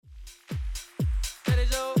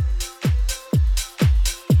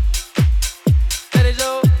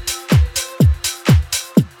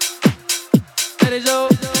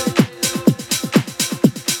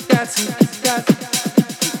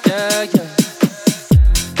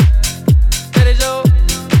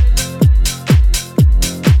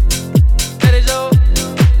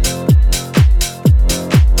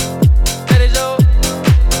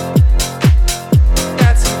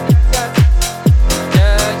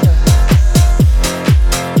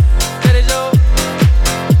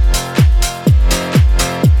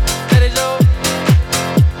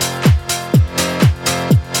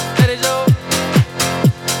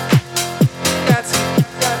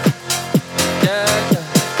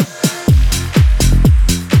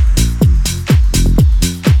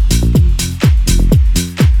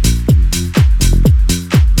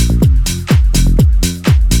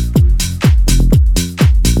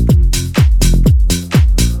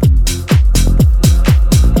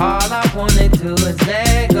do is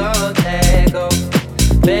let go.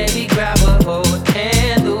 Baby, grab a hold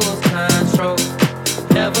and lose control.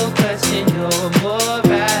 Never question your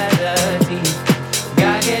morality.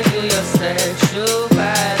 God gave you your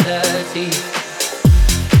sexuality.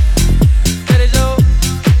 Let it go.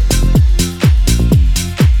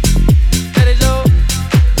 Let it go.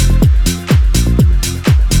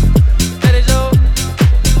 Let it go.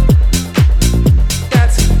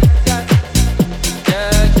 That's yeah,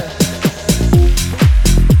 yeah.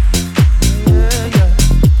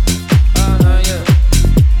 Yeah.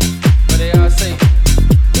 What they all say?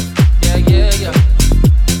 Yeah.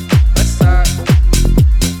 West side,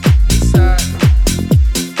 east side,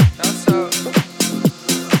 down south.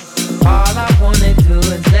 All I wanna do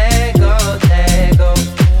is let go.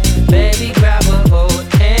 Baby, grab a hold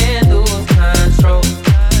and lose control.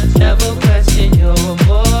 Never question your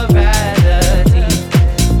morality.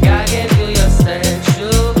 God gave you your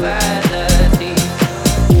sexuality.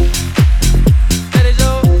 Let it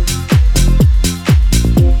go.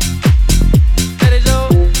 Let it go.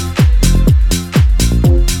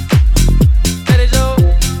 Let it go.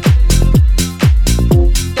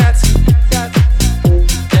 That's yeah.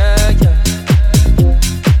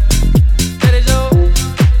 Let it go.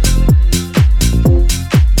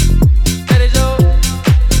 Let it go.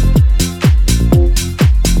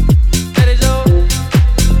 Let it go.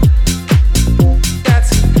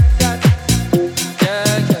 That's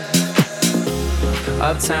yeah.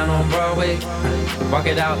 Uptown on Broadway, walk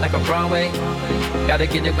it out like a Broadway. Gotta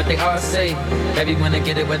get it what they all say. Everyone to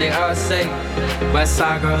get it what they all say. West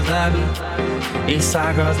side girls love me, east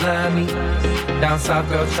side girls love me, down south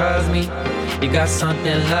girls trust me. You got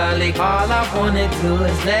something lovely. All I wanna do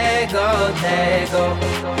is let go.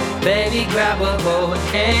 Baby, grab a hold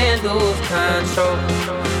and lose control.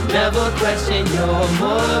 Never question your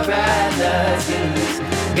moralities.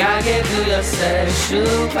 God gave you your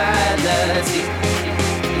sexuality.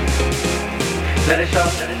 Let it show.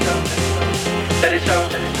 Let it show.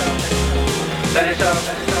 Let it show.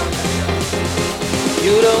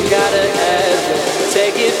 You don't gotta ask,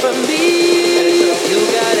 take it from me. You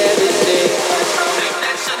got everything.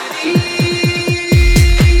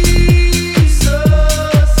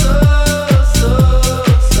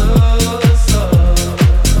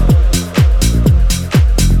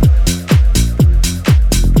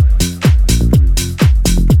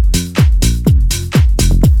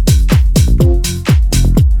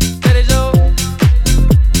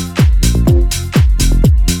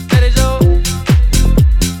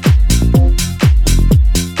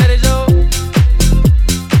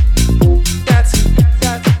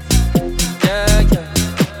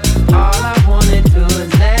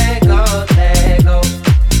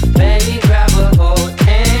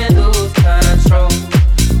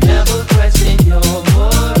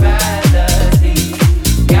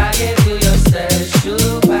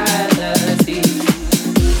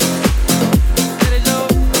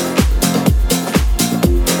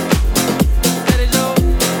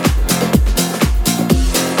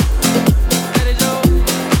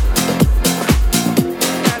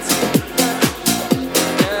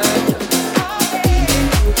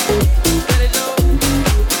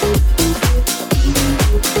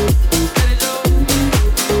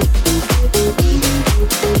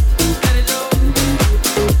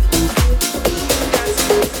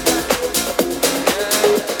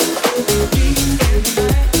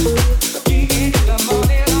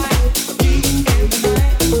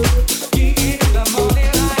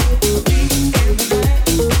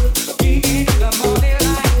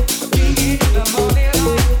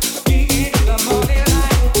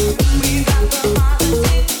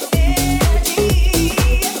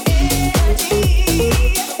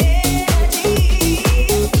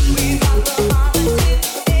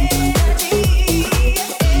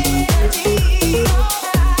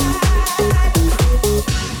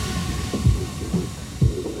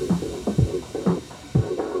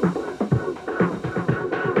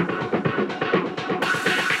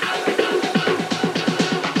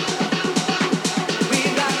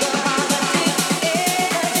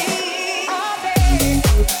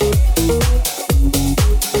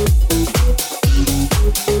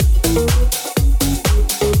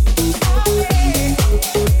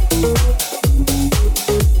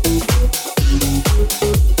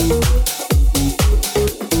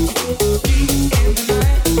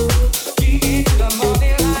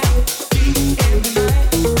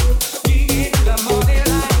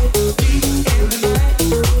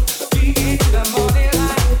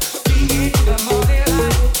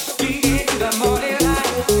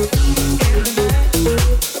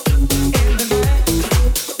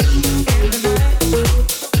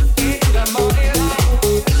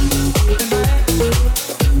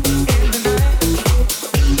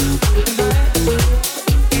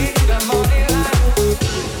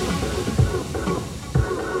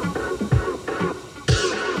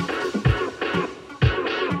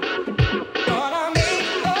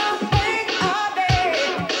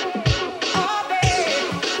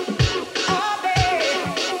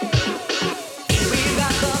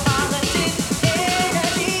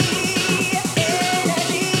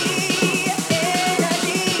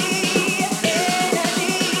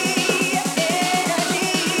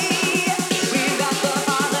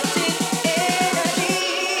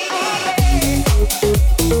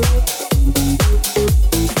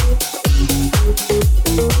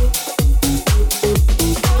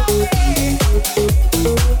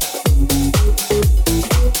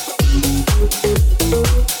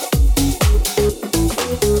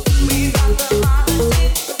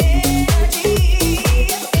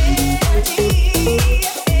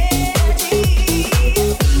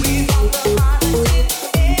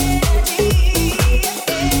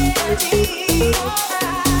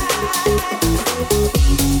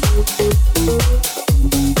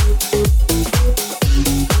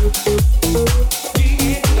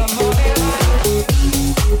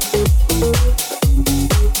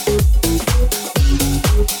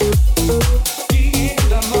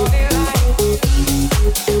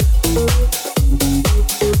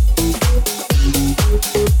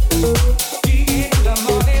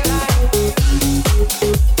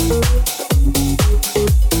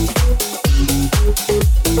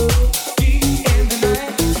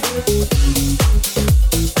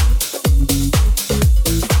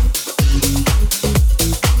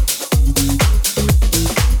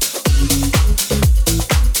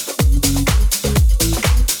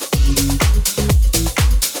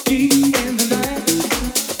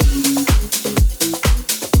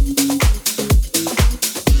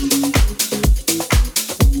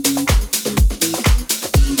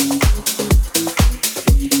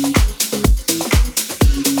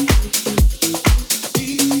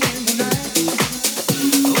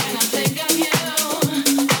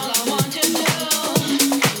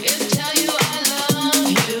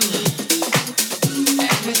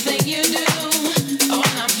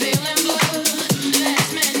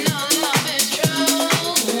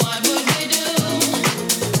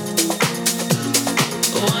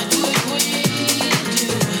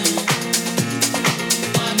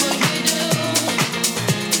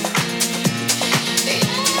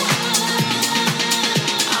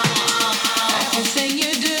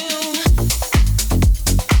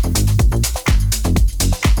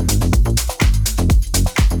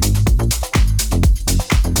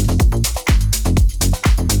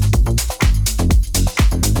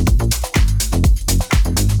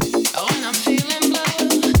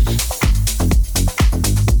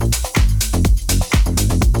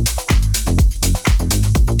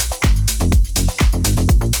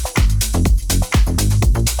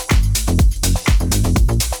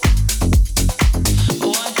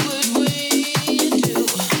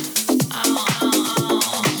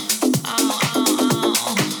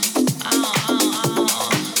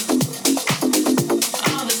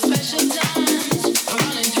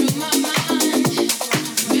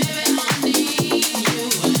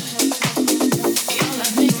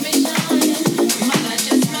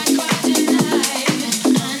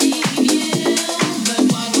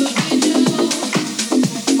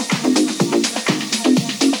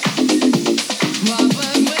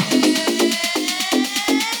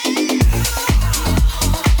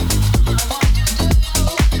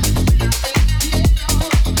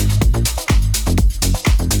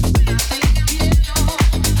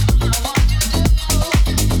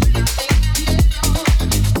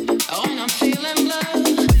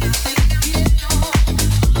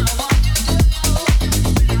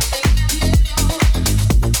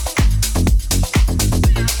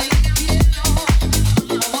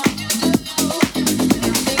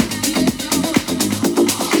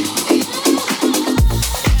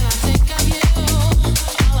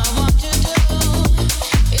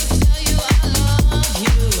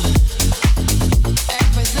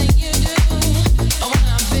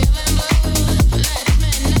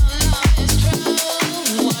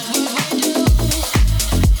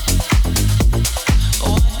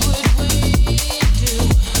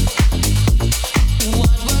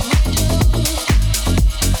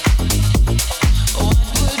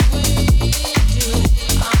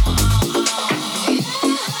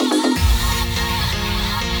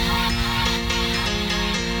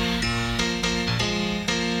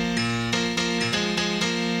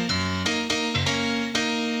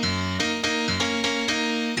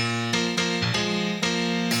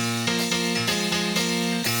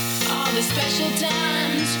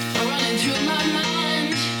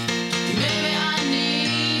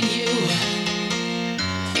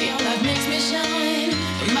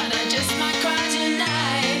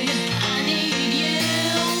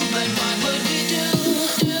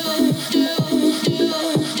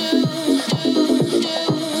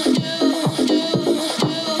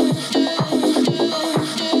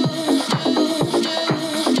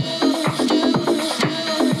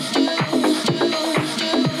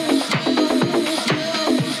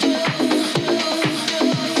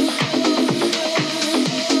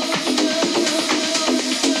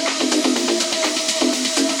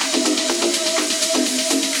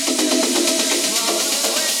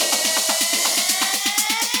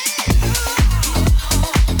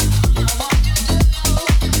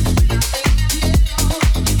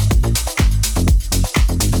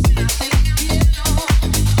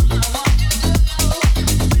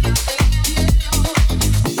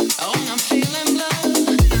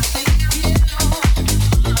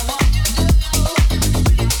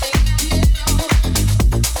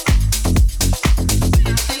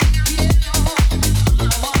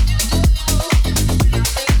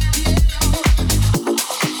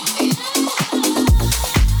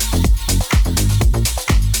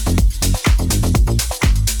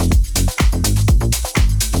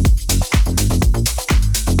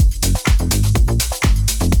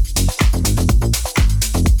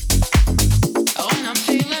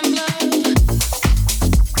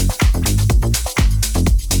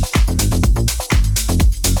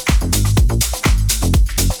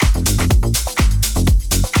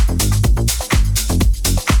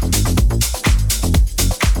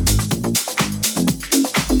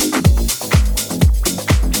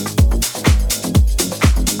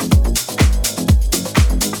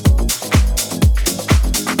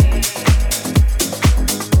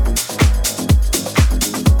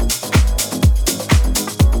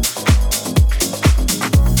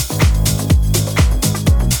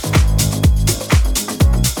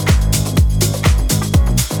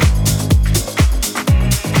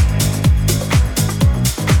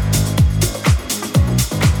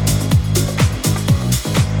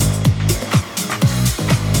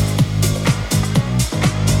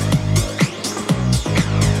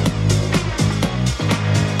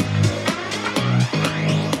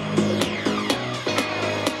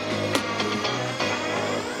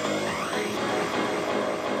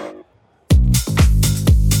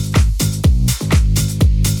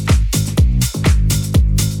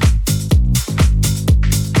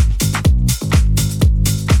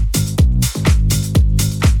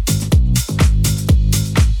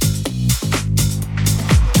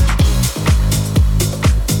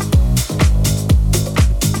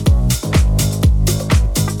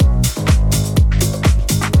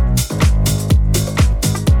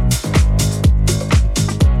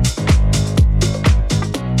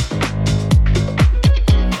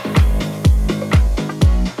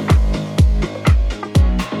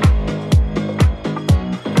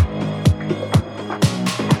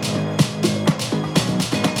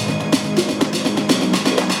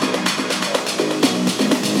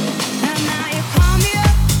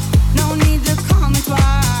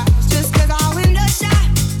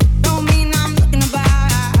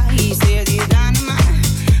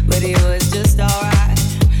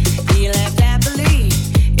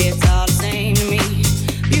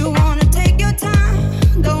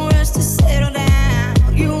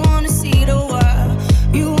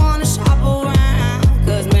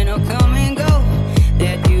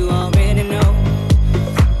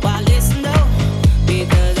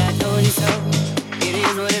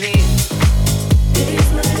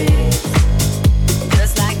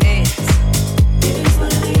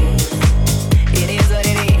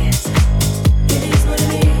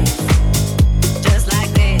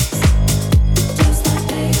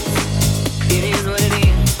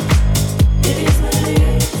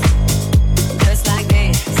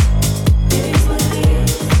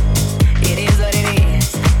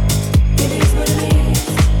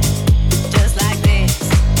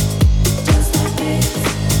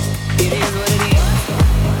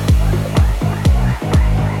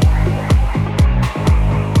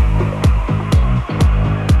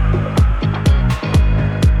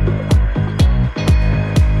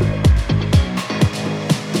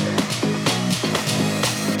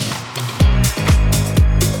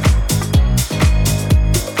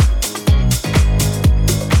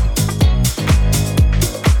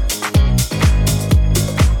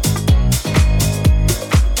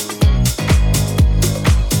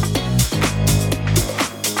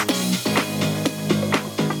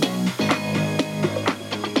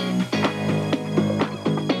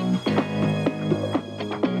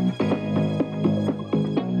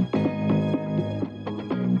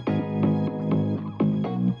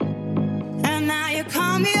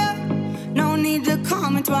 call me up. No need to call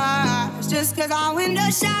me twice. Just cause our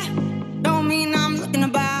window's shut don't mean I'm looking to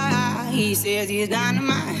buy. He says he's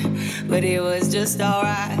dynamite, but it was just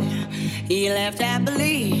alright. He left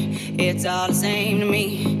happily, it's all the same to me.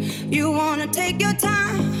 You wanna take your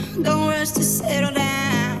time, don't rush to settle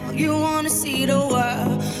down. You wanna see the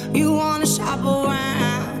world, you wanna shop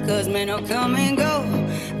around. Cause men will come and go,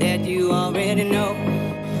 that you already know.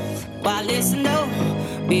 Why listen though,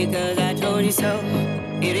 because I told you so.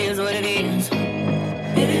 It is what it is.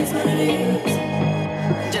 It is what it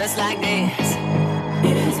is. Just like this.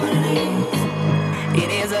 It is what it is. It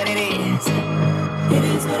is what it is. It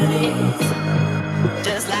is what it is.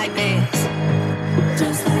 Just like this.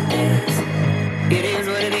 Just like this. It is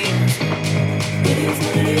what it is. It is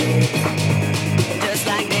what it is. Just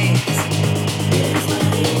like this. It is what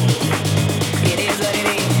it is. It is what it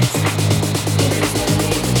is. It is what it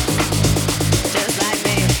is. Just like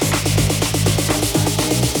this.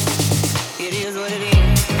 It is what it is.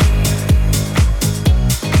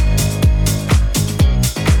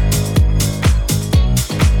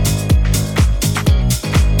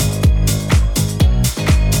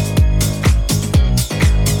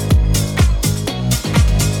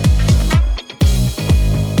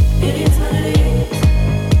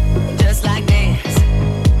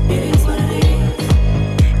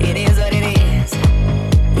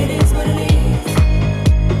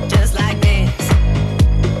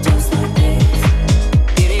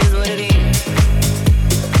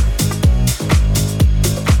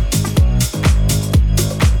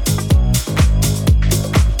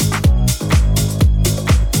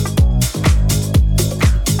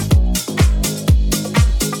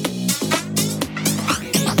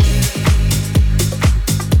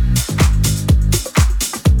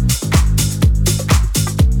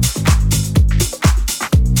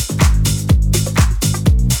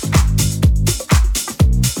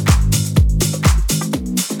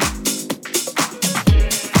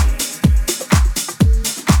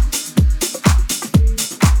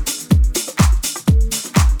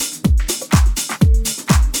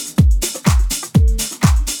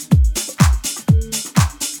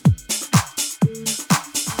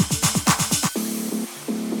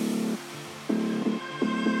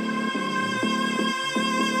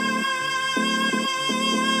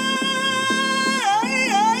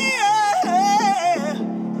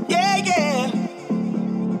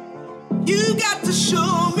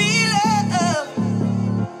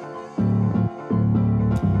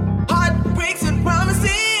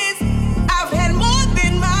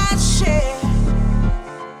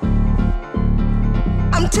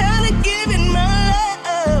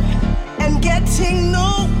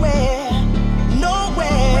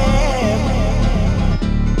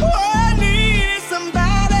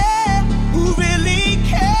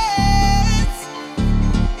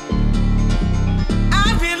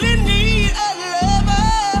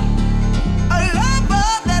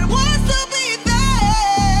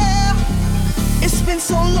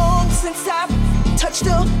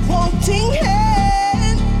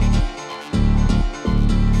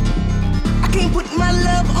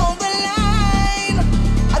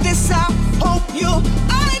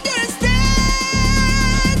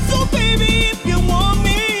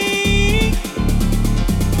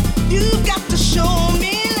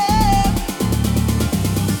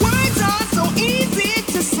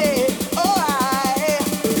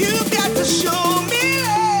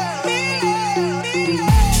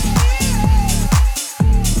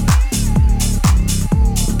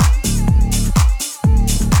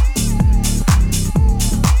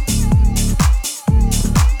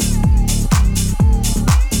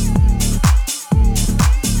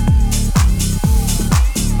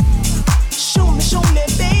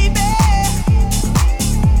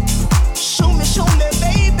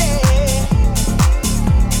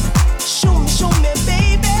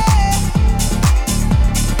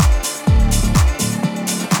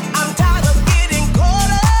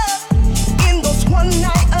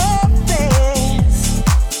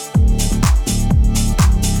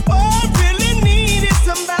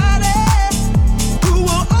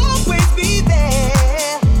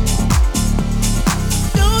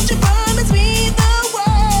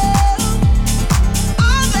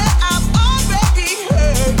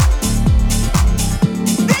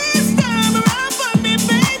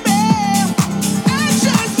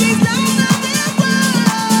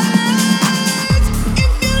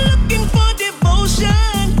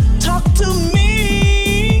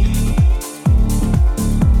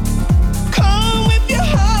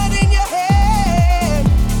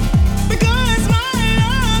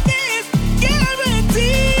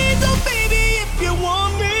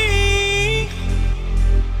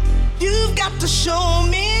 to show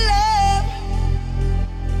me love.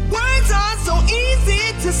 Words are so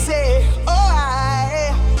easy to say.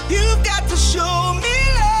 You've got to show me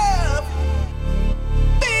love.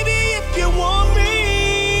 Baby, if you want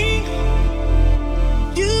me,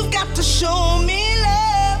 you've got to show me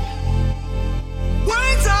love.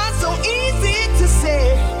 Words are so easy to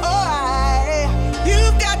say.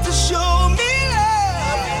 You've got to show me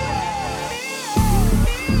love.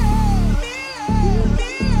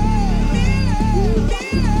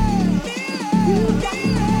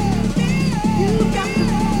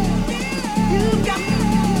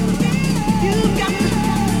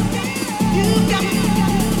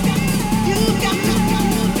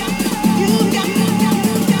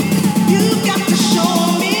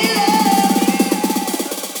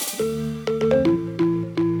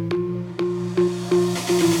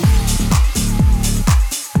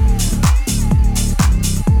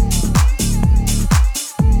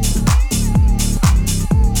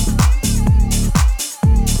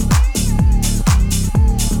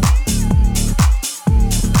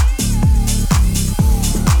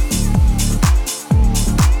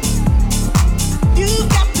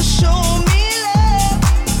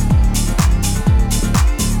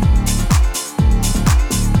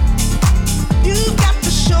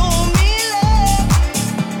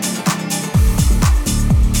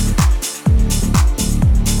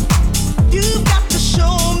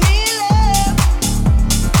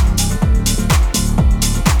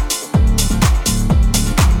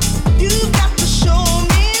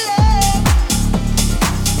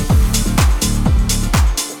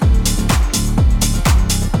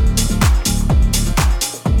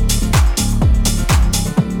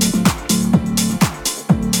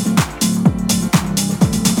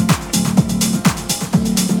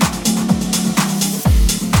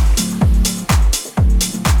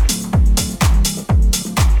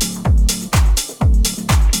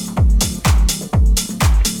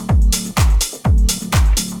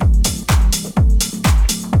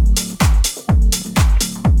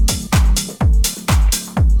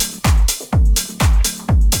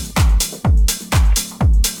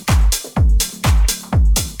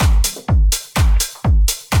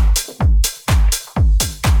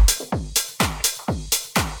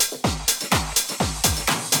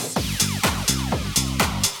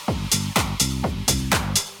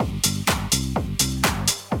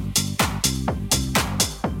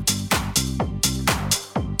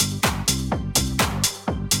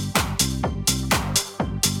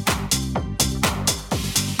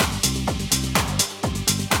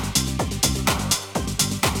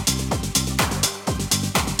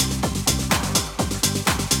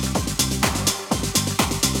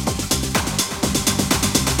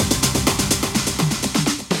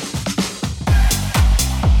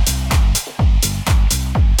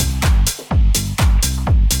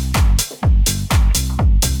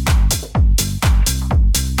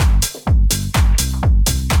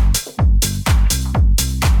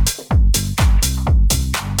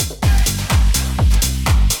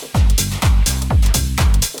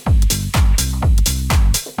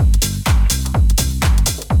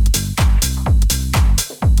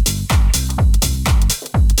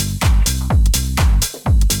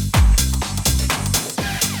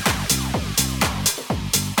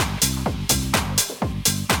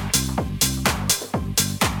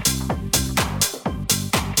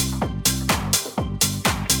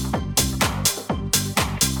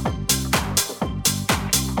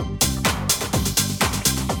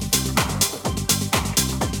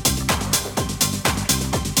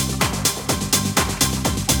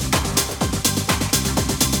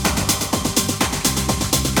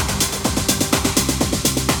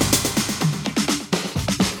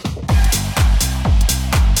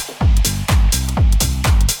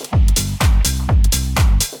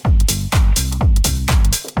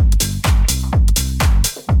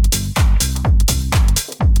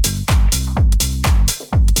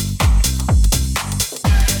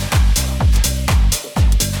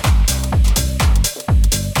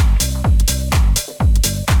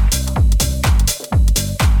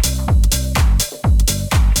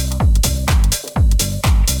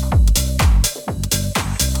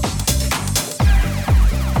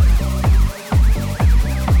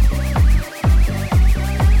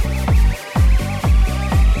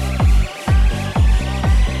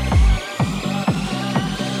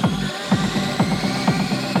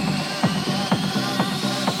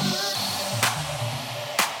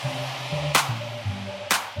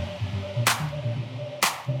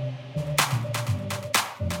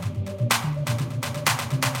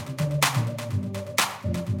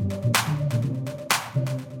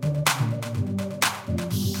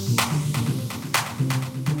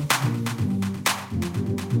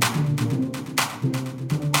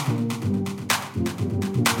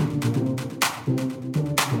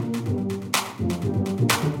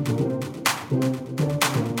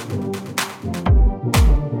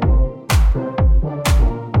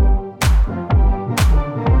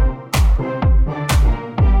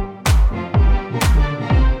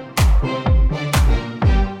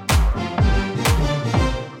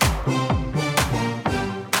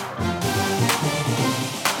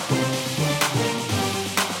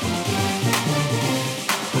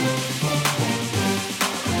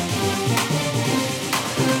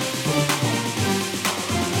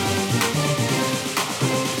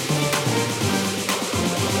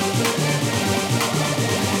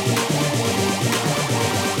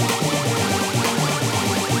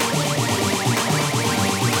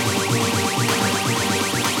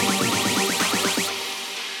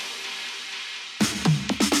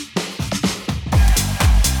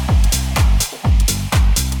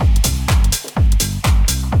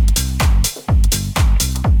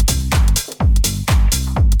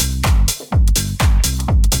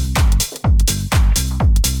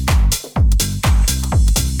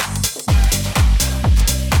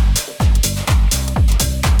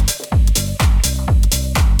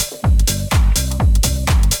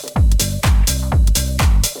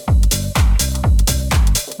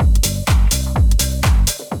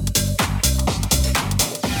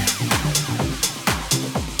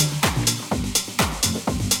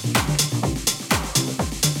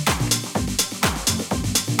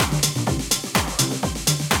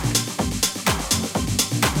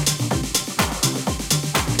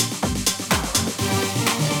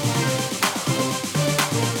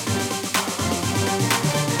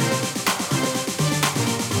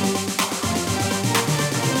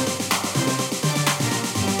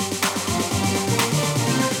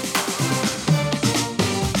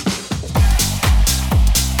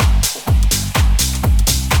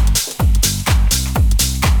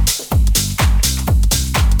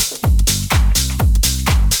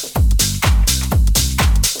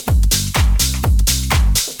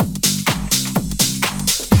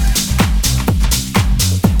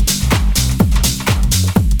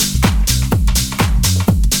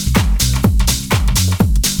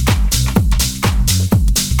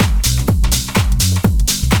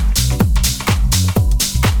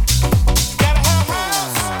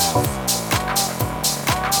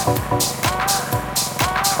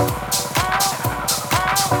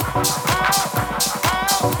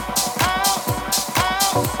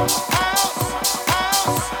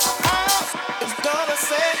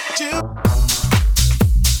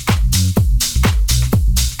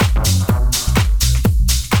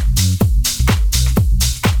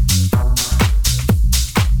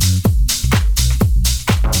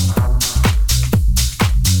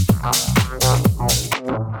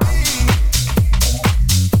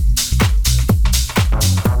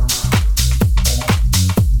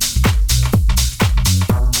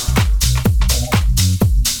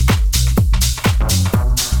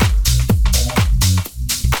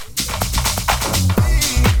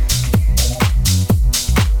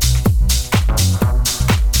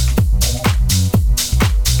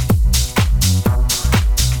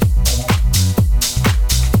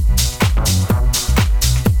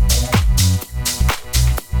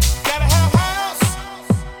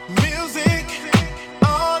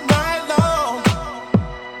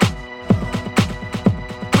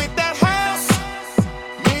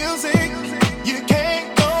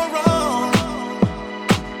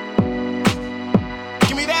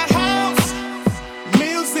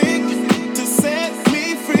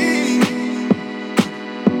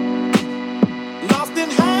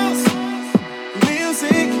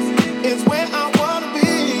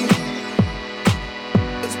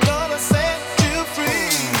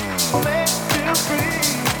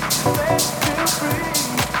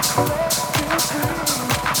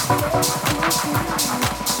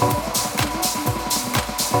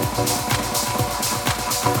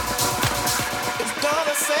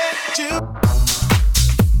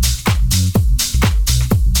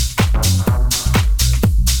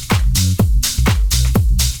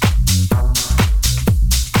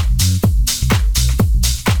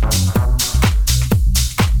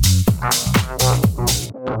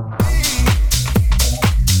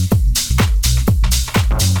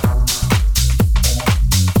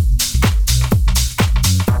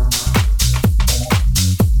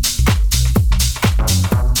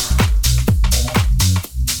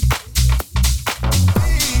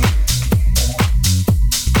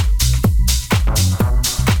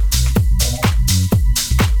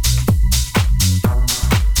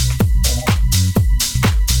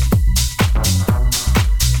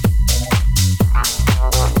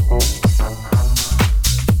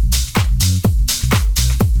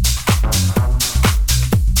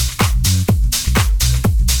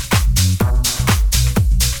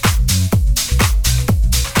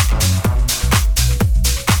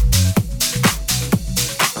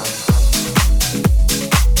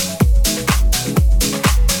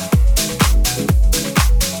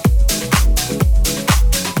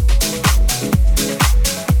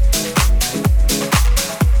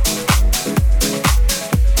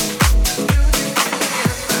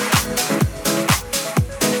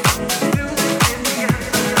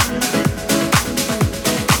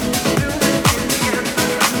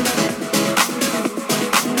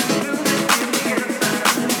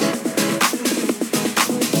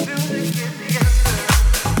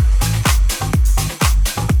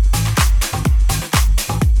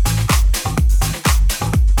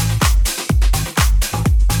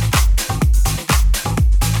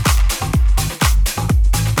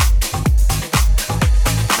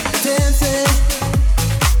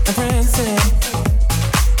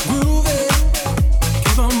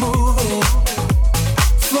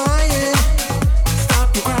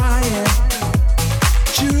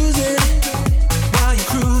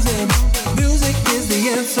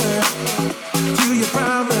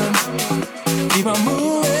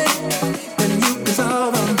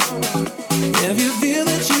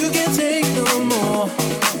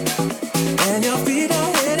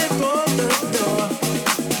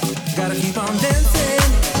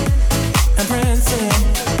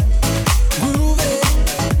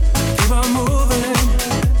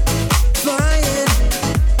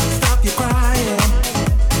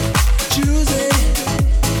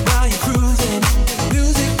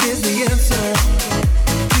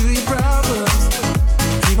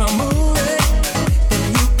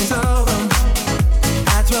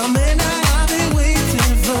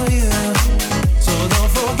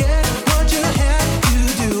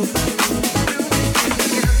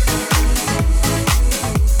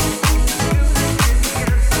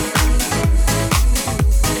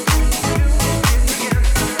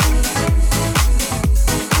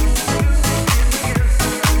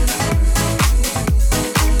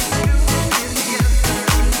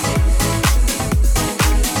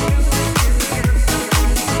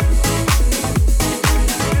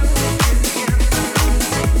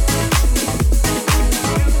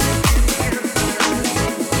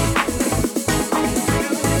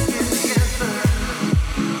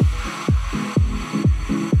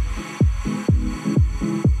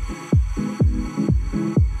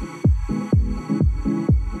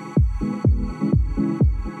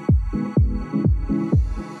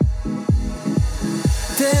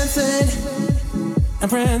 and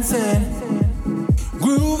prancing,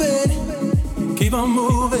 grooving, keep on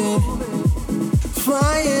moving,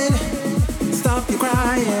 flying, stop your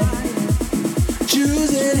crying,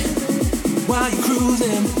 choosing while you're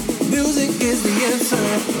cruising. Music is the answer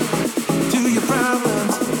to your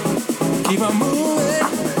problems. Keep on moving,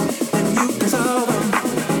 and you can solve them.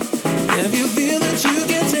 If you feel that you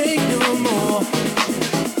can't take no more,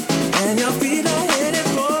 and your feet are headed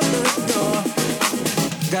for the door,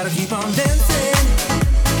 gotta keep on dancing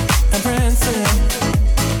and prancing,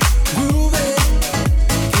 grooving,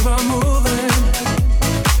 keep on moving,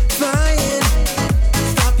 flying,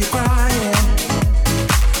 stop your crying,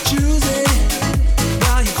 choosing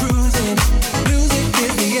while you're cruising. Music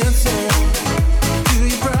is the answer to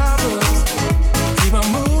your problems. Keep on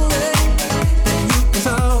moving, then you can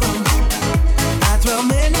solve them. At 12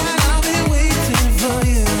 midnight, I'll be waiting for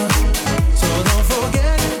you. So don't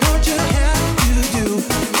forget what you have to do.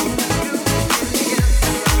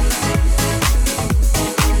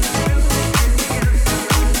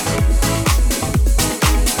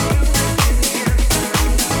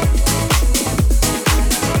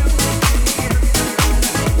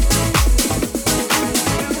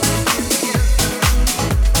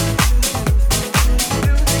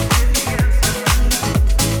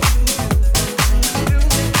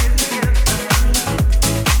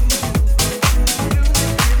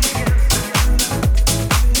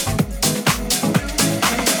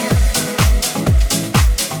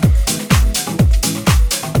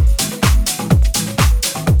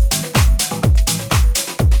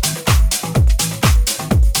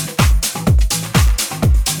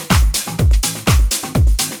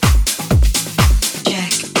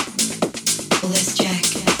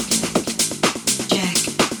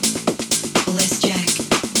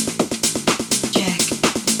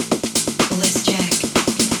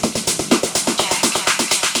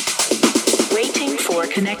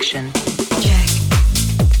 Connection.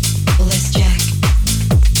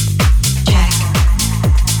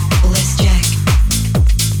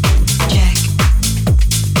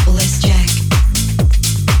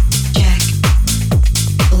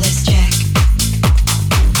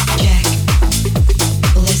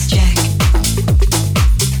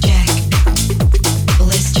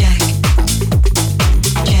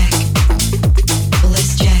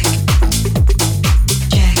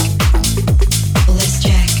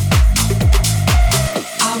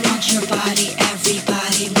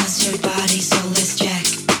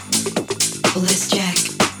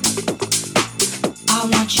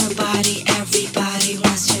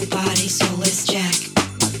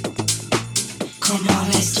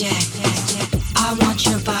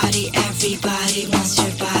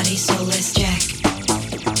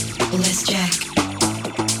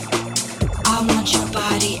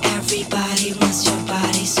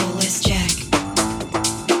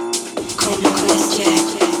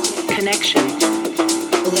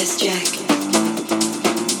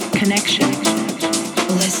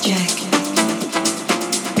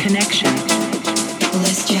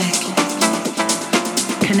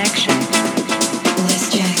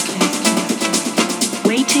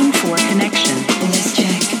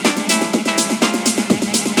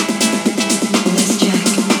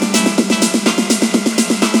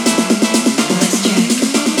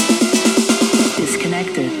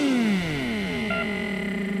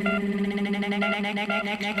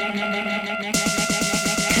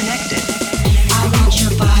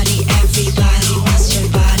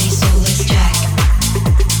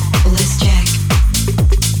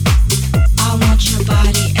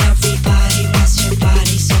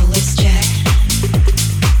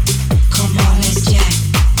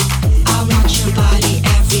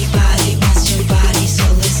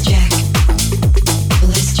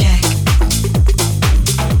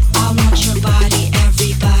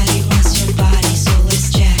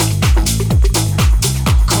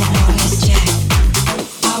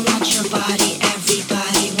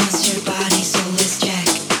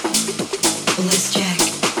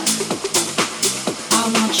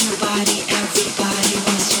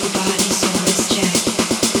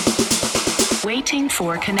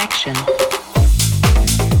 For connection.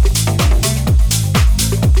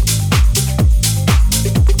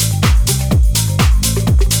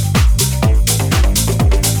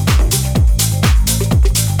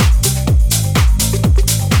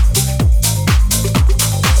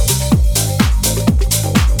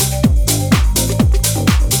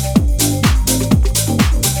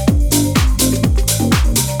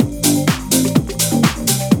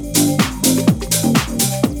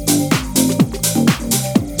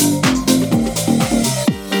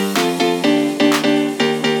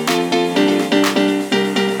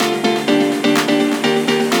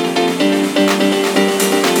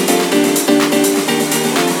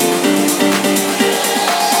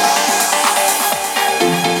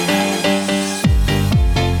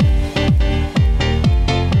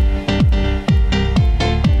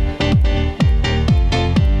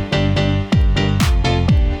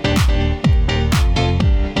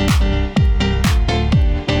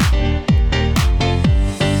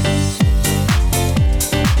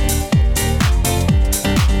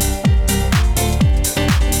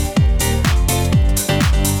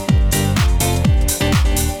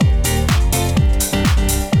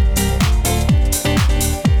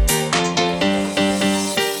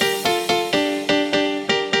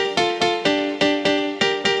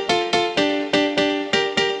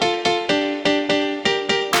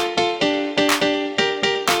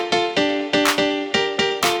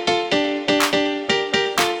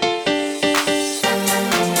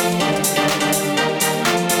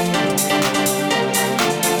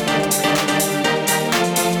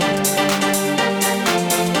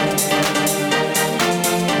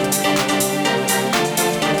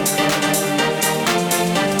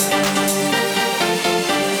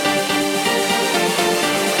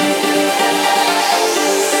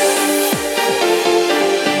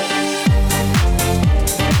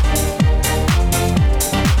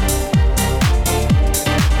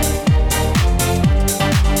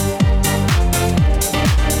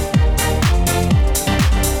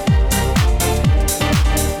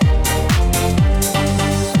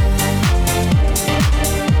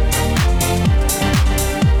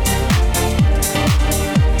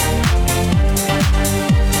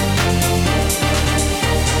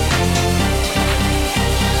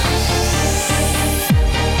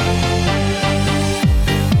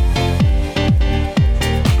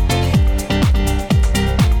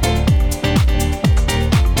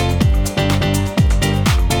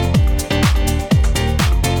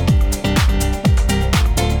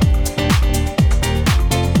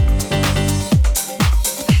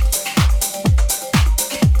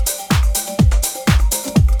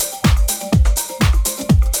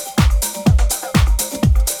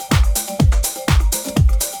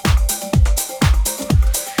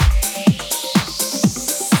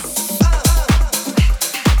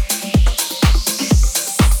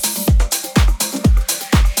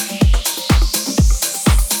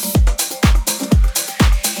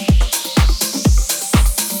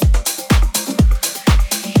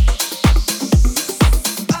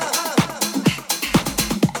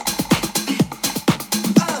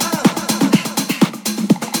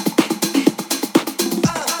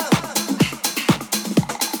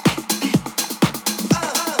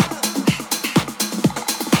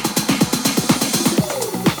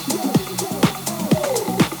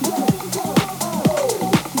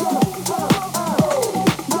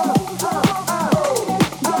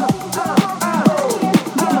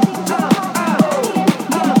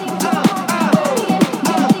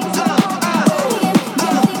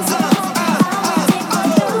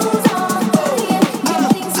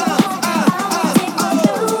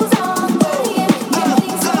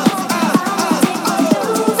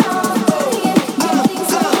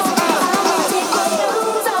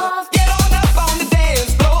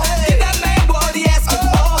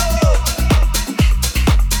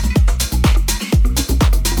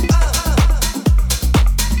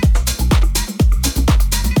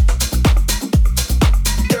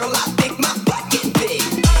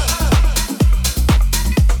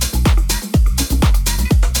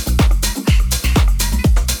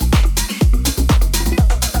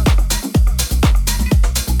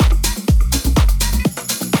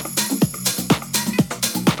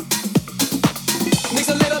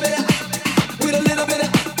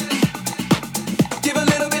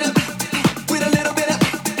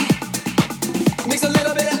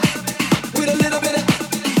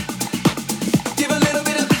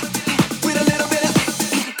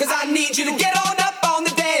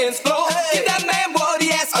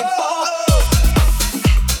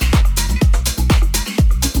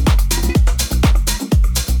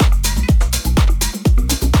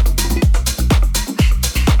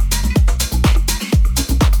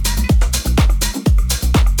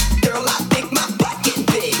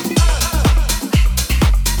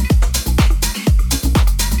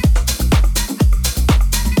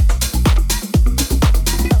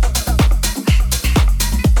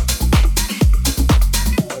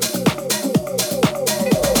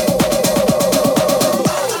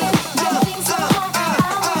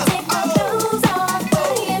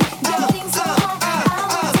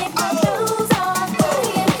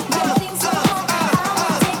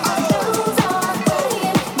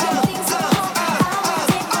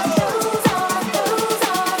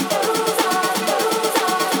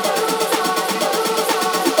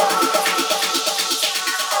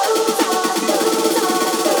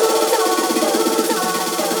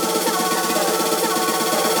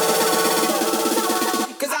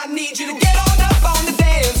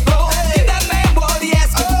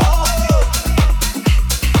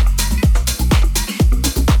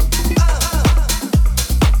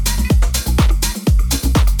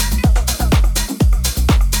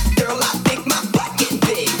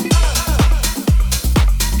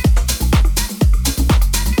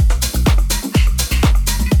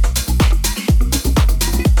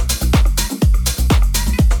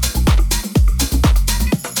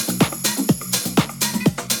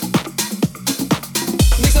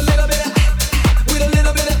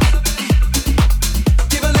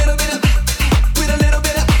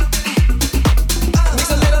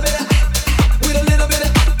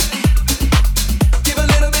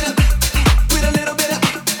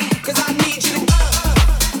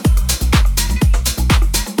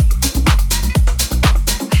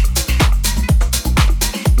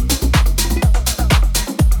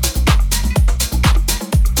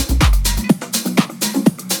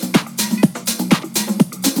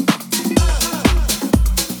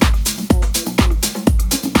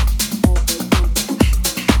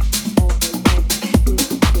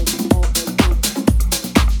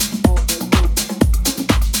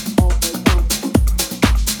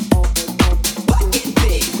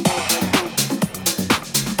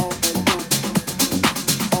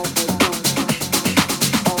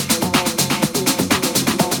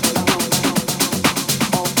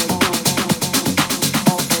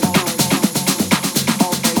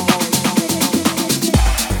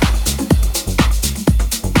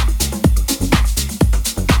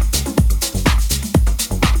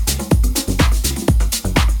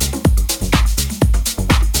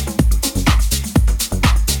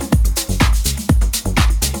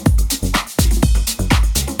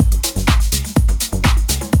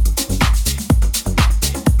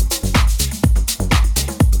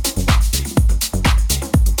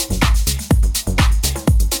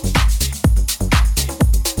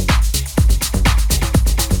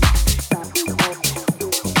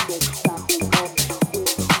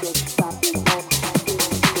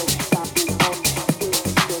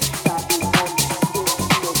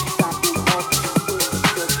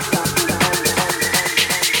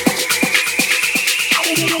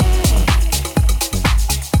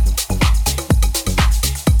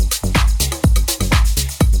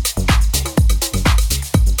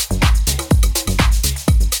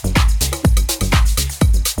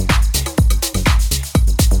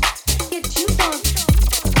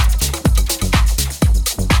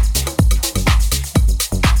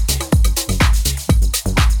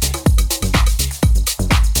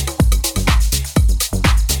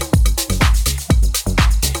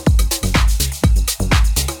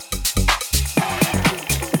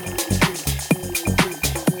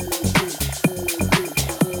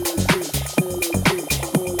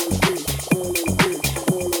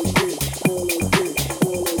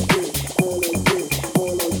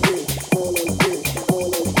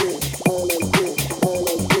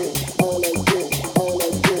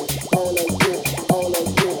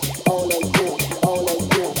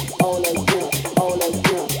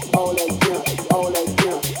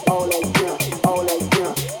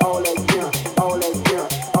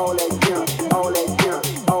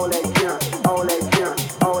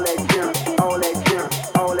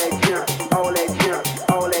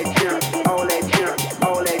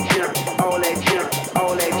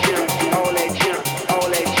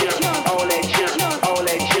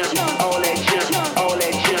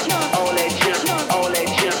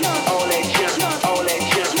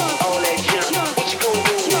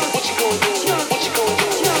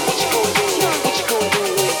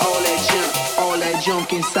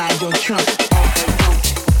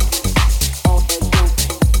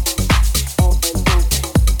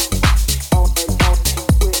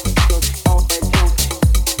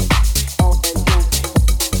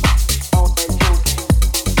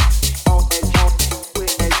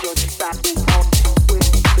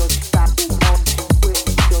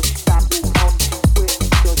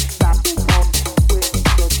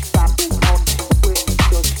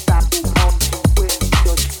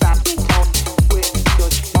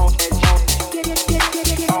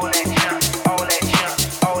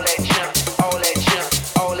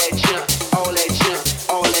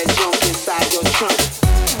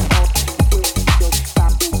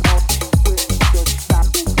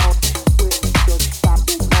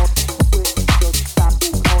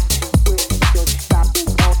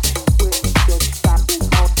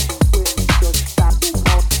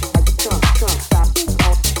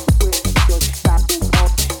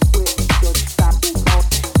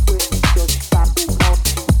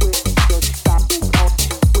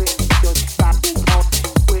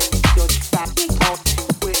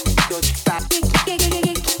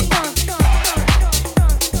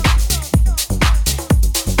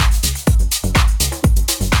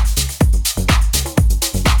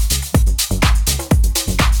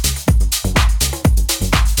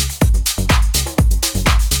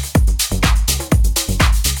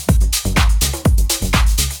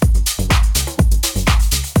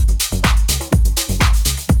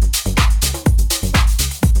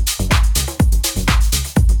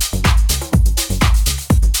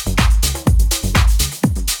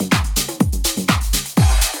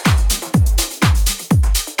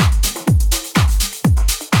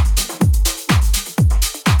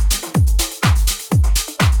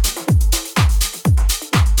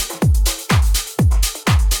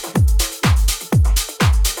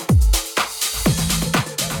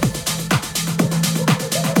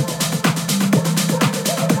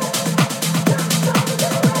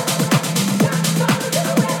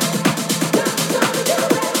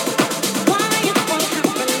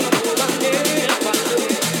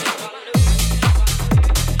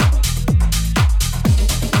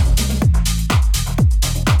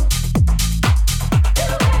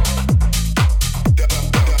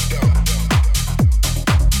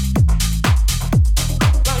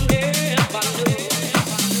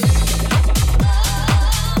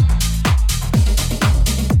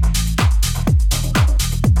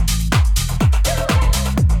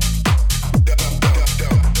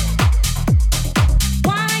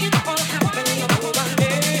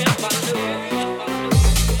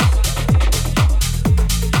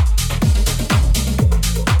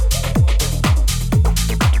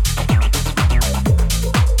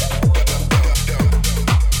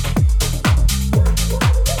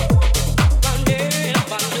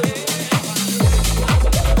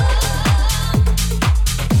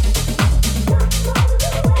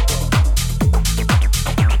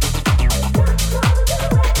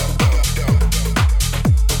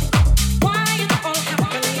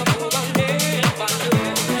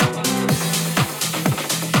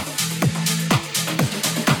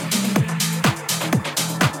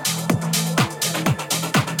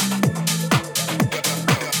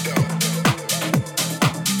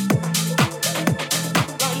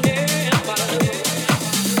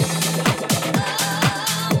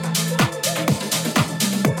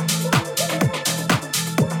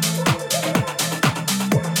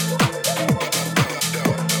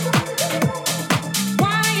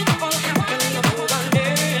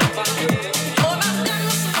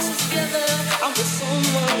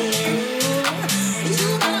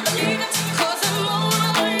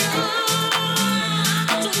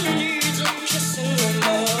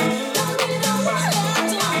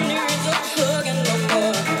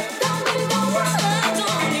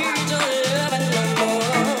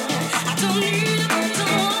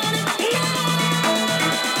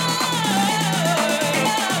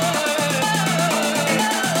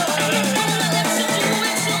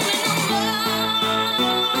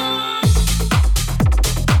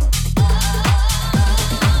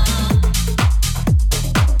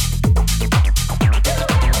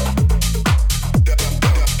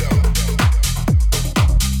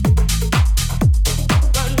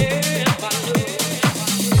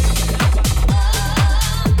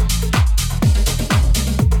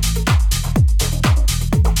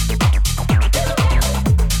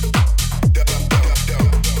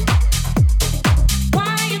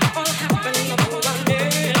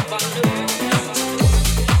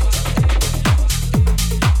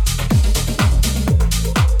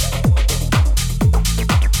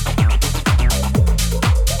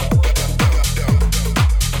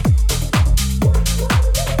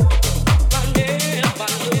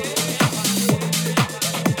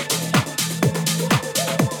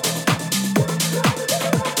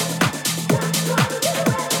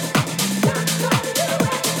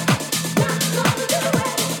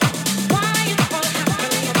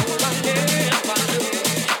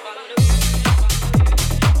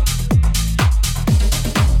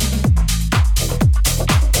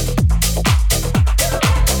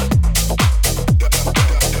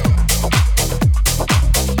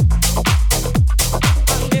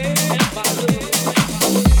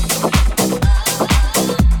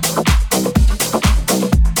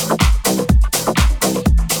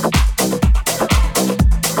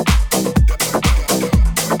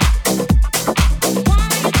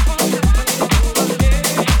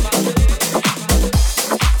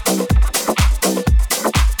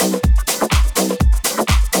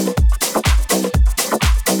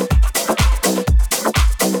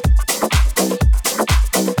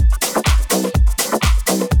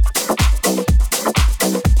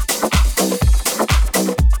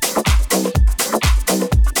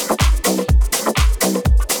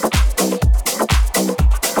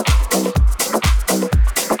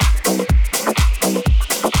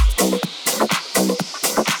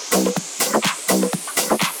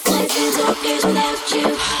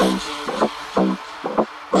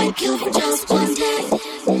 just one day.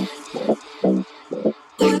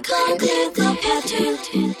 We're gonna clear the pattern.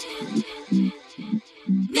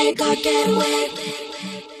 Make our getaway.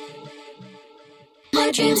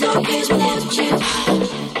 My dreams are praised without you.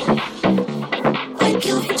 I'd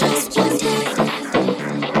kill for just one day.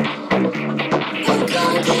 We're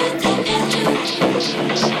gonna clear the pattern.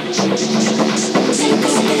 Make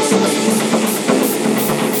our getaway.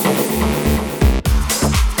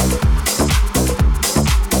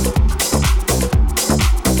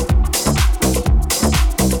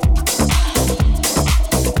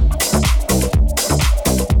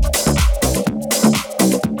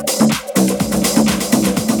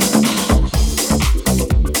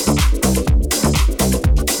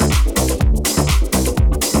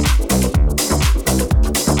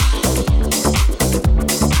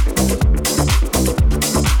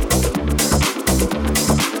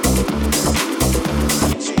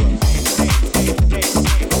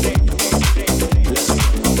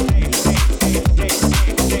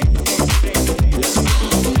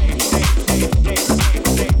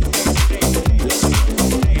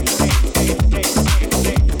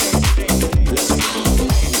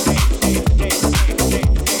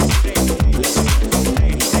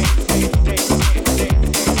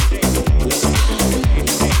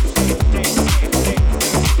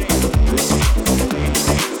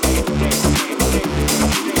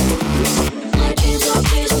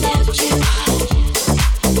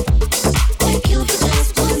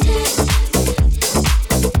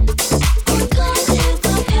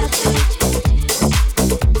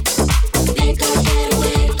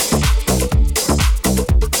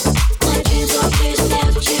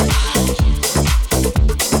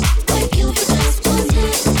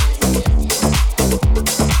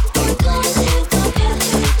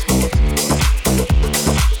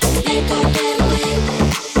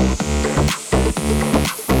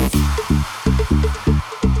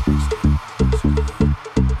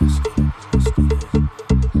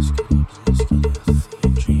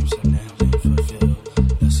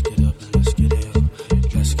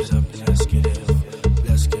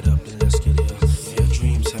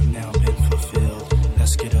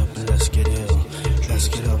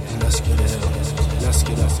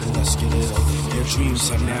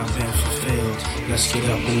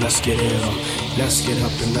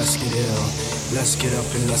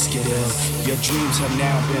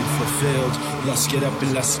 Let's get up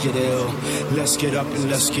and let's get ill. Let's get up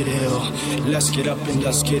and let's get ill. Let's get up and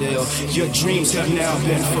let's get ill. Your dreams have now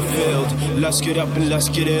been fulfilled. Let's get up and let's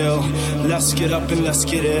get ill. Let's get up and let's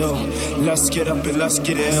get ill. Let's get up and let's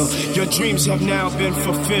get ill. Your dreams have now been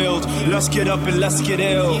fulfilled. Let's get up and let's get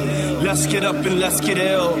ill. Let's get up and let's get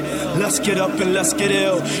ill. Let's get up and let's get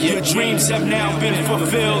ill. Your dreams have now been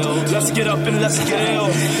fulfilled. Let's get up and let's get ill.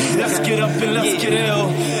 Let's get up and let's get ill.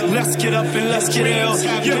 Let's get up and let's get ill.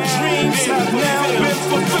 Your dreams have now been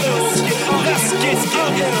fulfilled. Let's get up and let's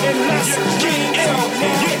get ill.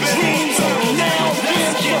 Your dreams have now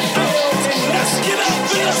been fulfilled. Let's get up and let's get ill. Let's get up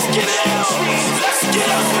and let's get ill. Let's get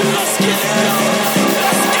up and let's get ill.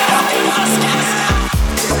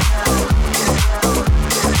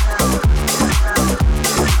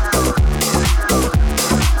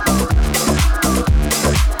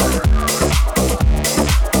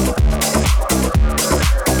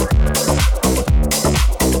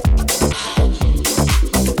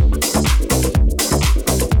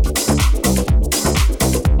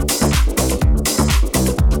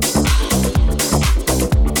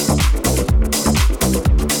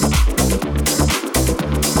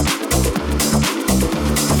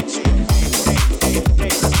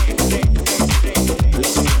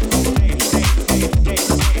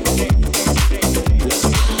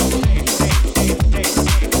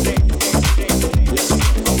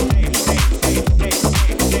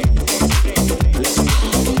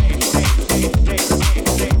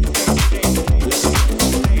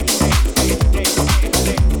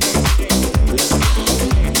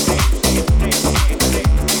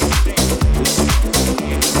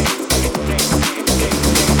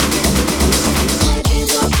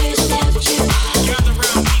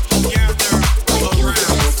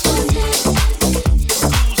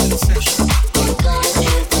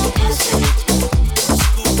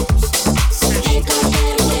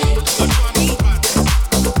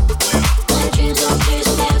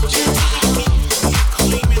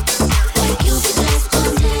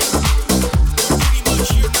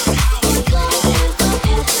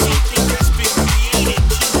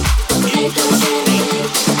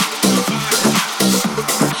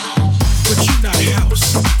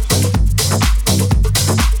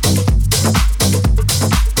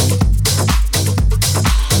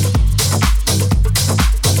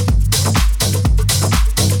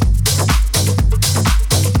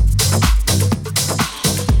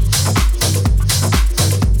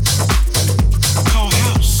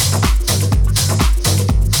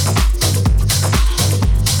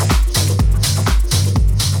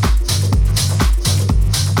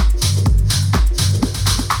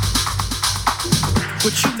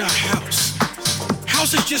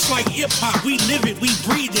 like hip hop. We live it, we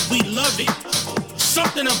breathe it, we love it.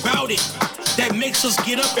 Something about it that makes us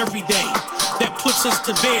get up every day, that puts us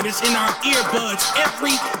to bed. It's in our earbuds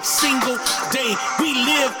every single day. We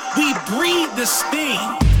live, we breathe this thing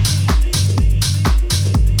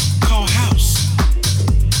called house.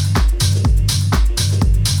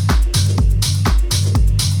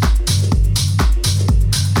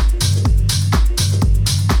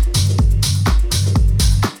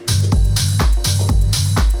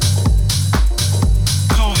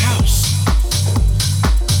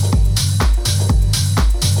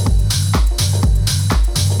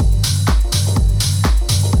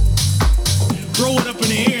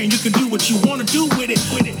 What you wanna do with it,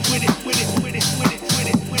 with it, with it, with it, with it, with it,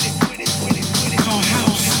 with it, with it, with it, with it, with it, call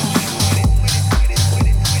house.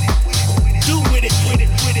 Do with it, with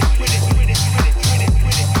it, with it, with it, with it, with it, with it,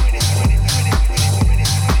 with it, with it, with it, with it, with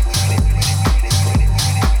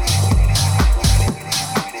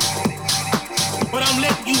it, with it. But I'm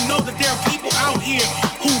letting you know that there are people out here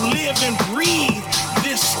who live and breathe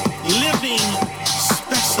this living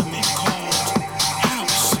specimen called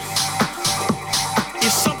house.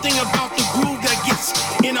 It's something about the groove that gets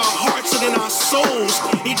in our hearts and in our souls.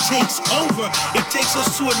 It takes over. It takes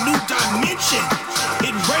us to a new dimension.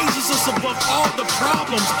 It raises us above all the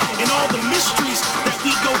problems and all the mysteries that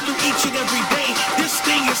we go through each and every day. This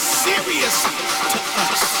thing is serious to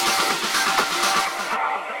us.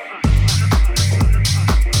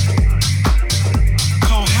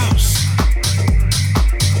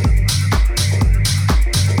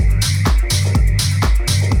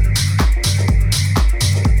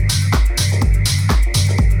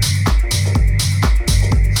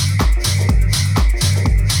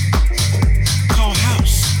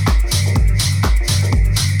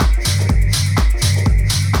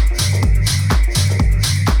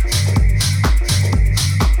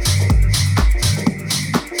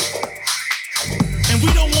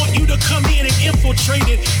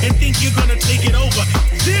 And think you're gonna take it over.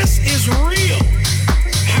 This is real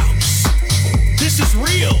house. This is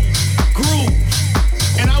real groove.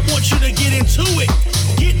 And I want you to get into it.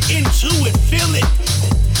 Get into it. Feel it.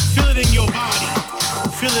 Feel it in your body.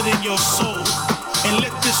 Feel it in your soul. And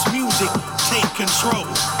let this music take control.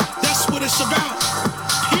 That's what it's about.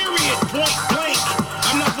 Period. Point blank.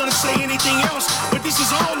 I'm not gonna say anything else, but this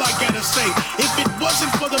is all I gotta say. If it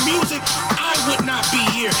wasn't for the music, I would not be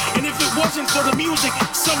here. And if it wasn't for the music,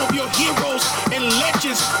 some of your heroes and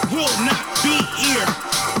legends will not be here.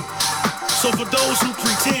 So for those who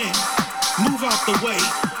pretend, move out the way,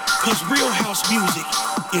 cause real house music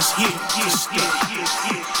is here to stay.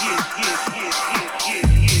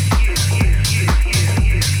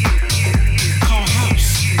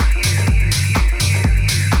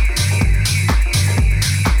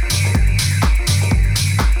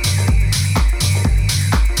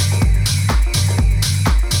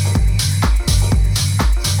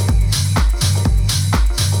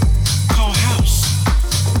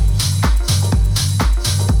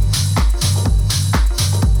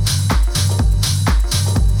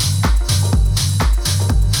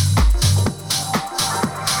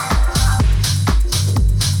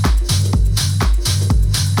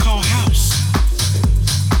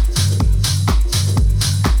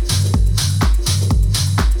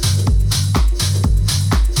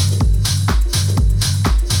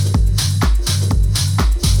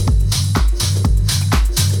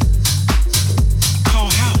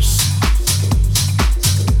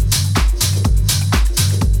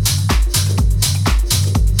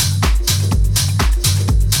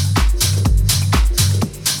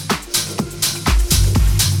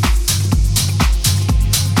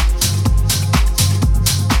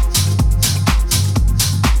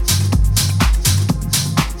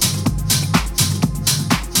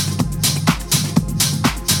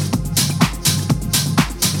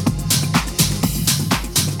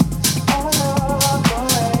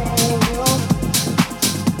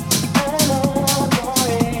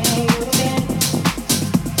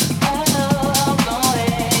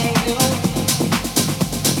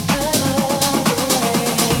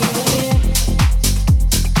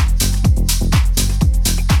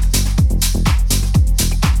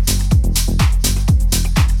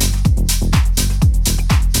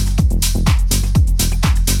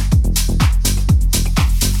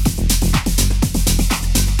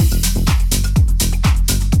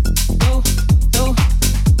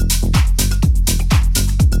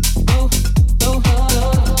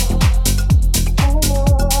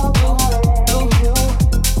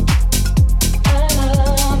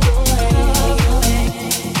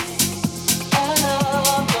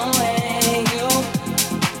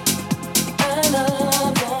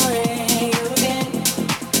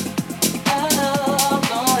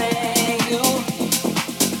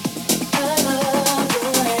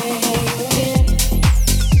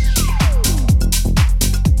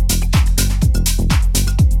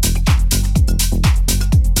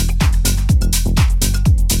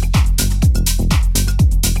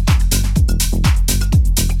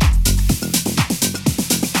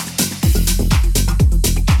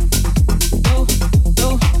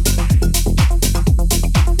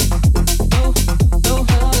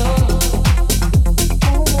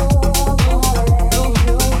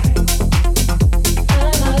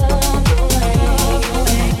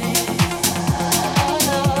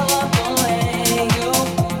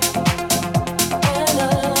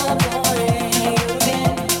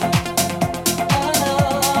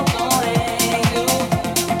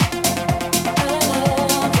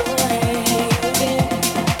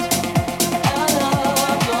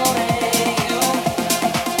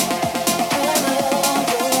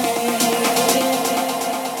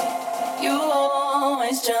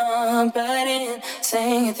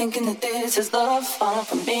 thinking that this is love, falling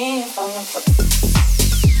for me, falling for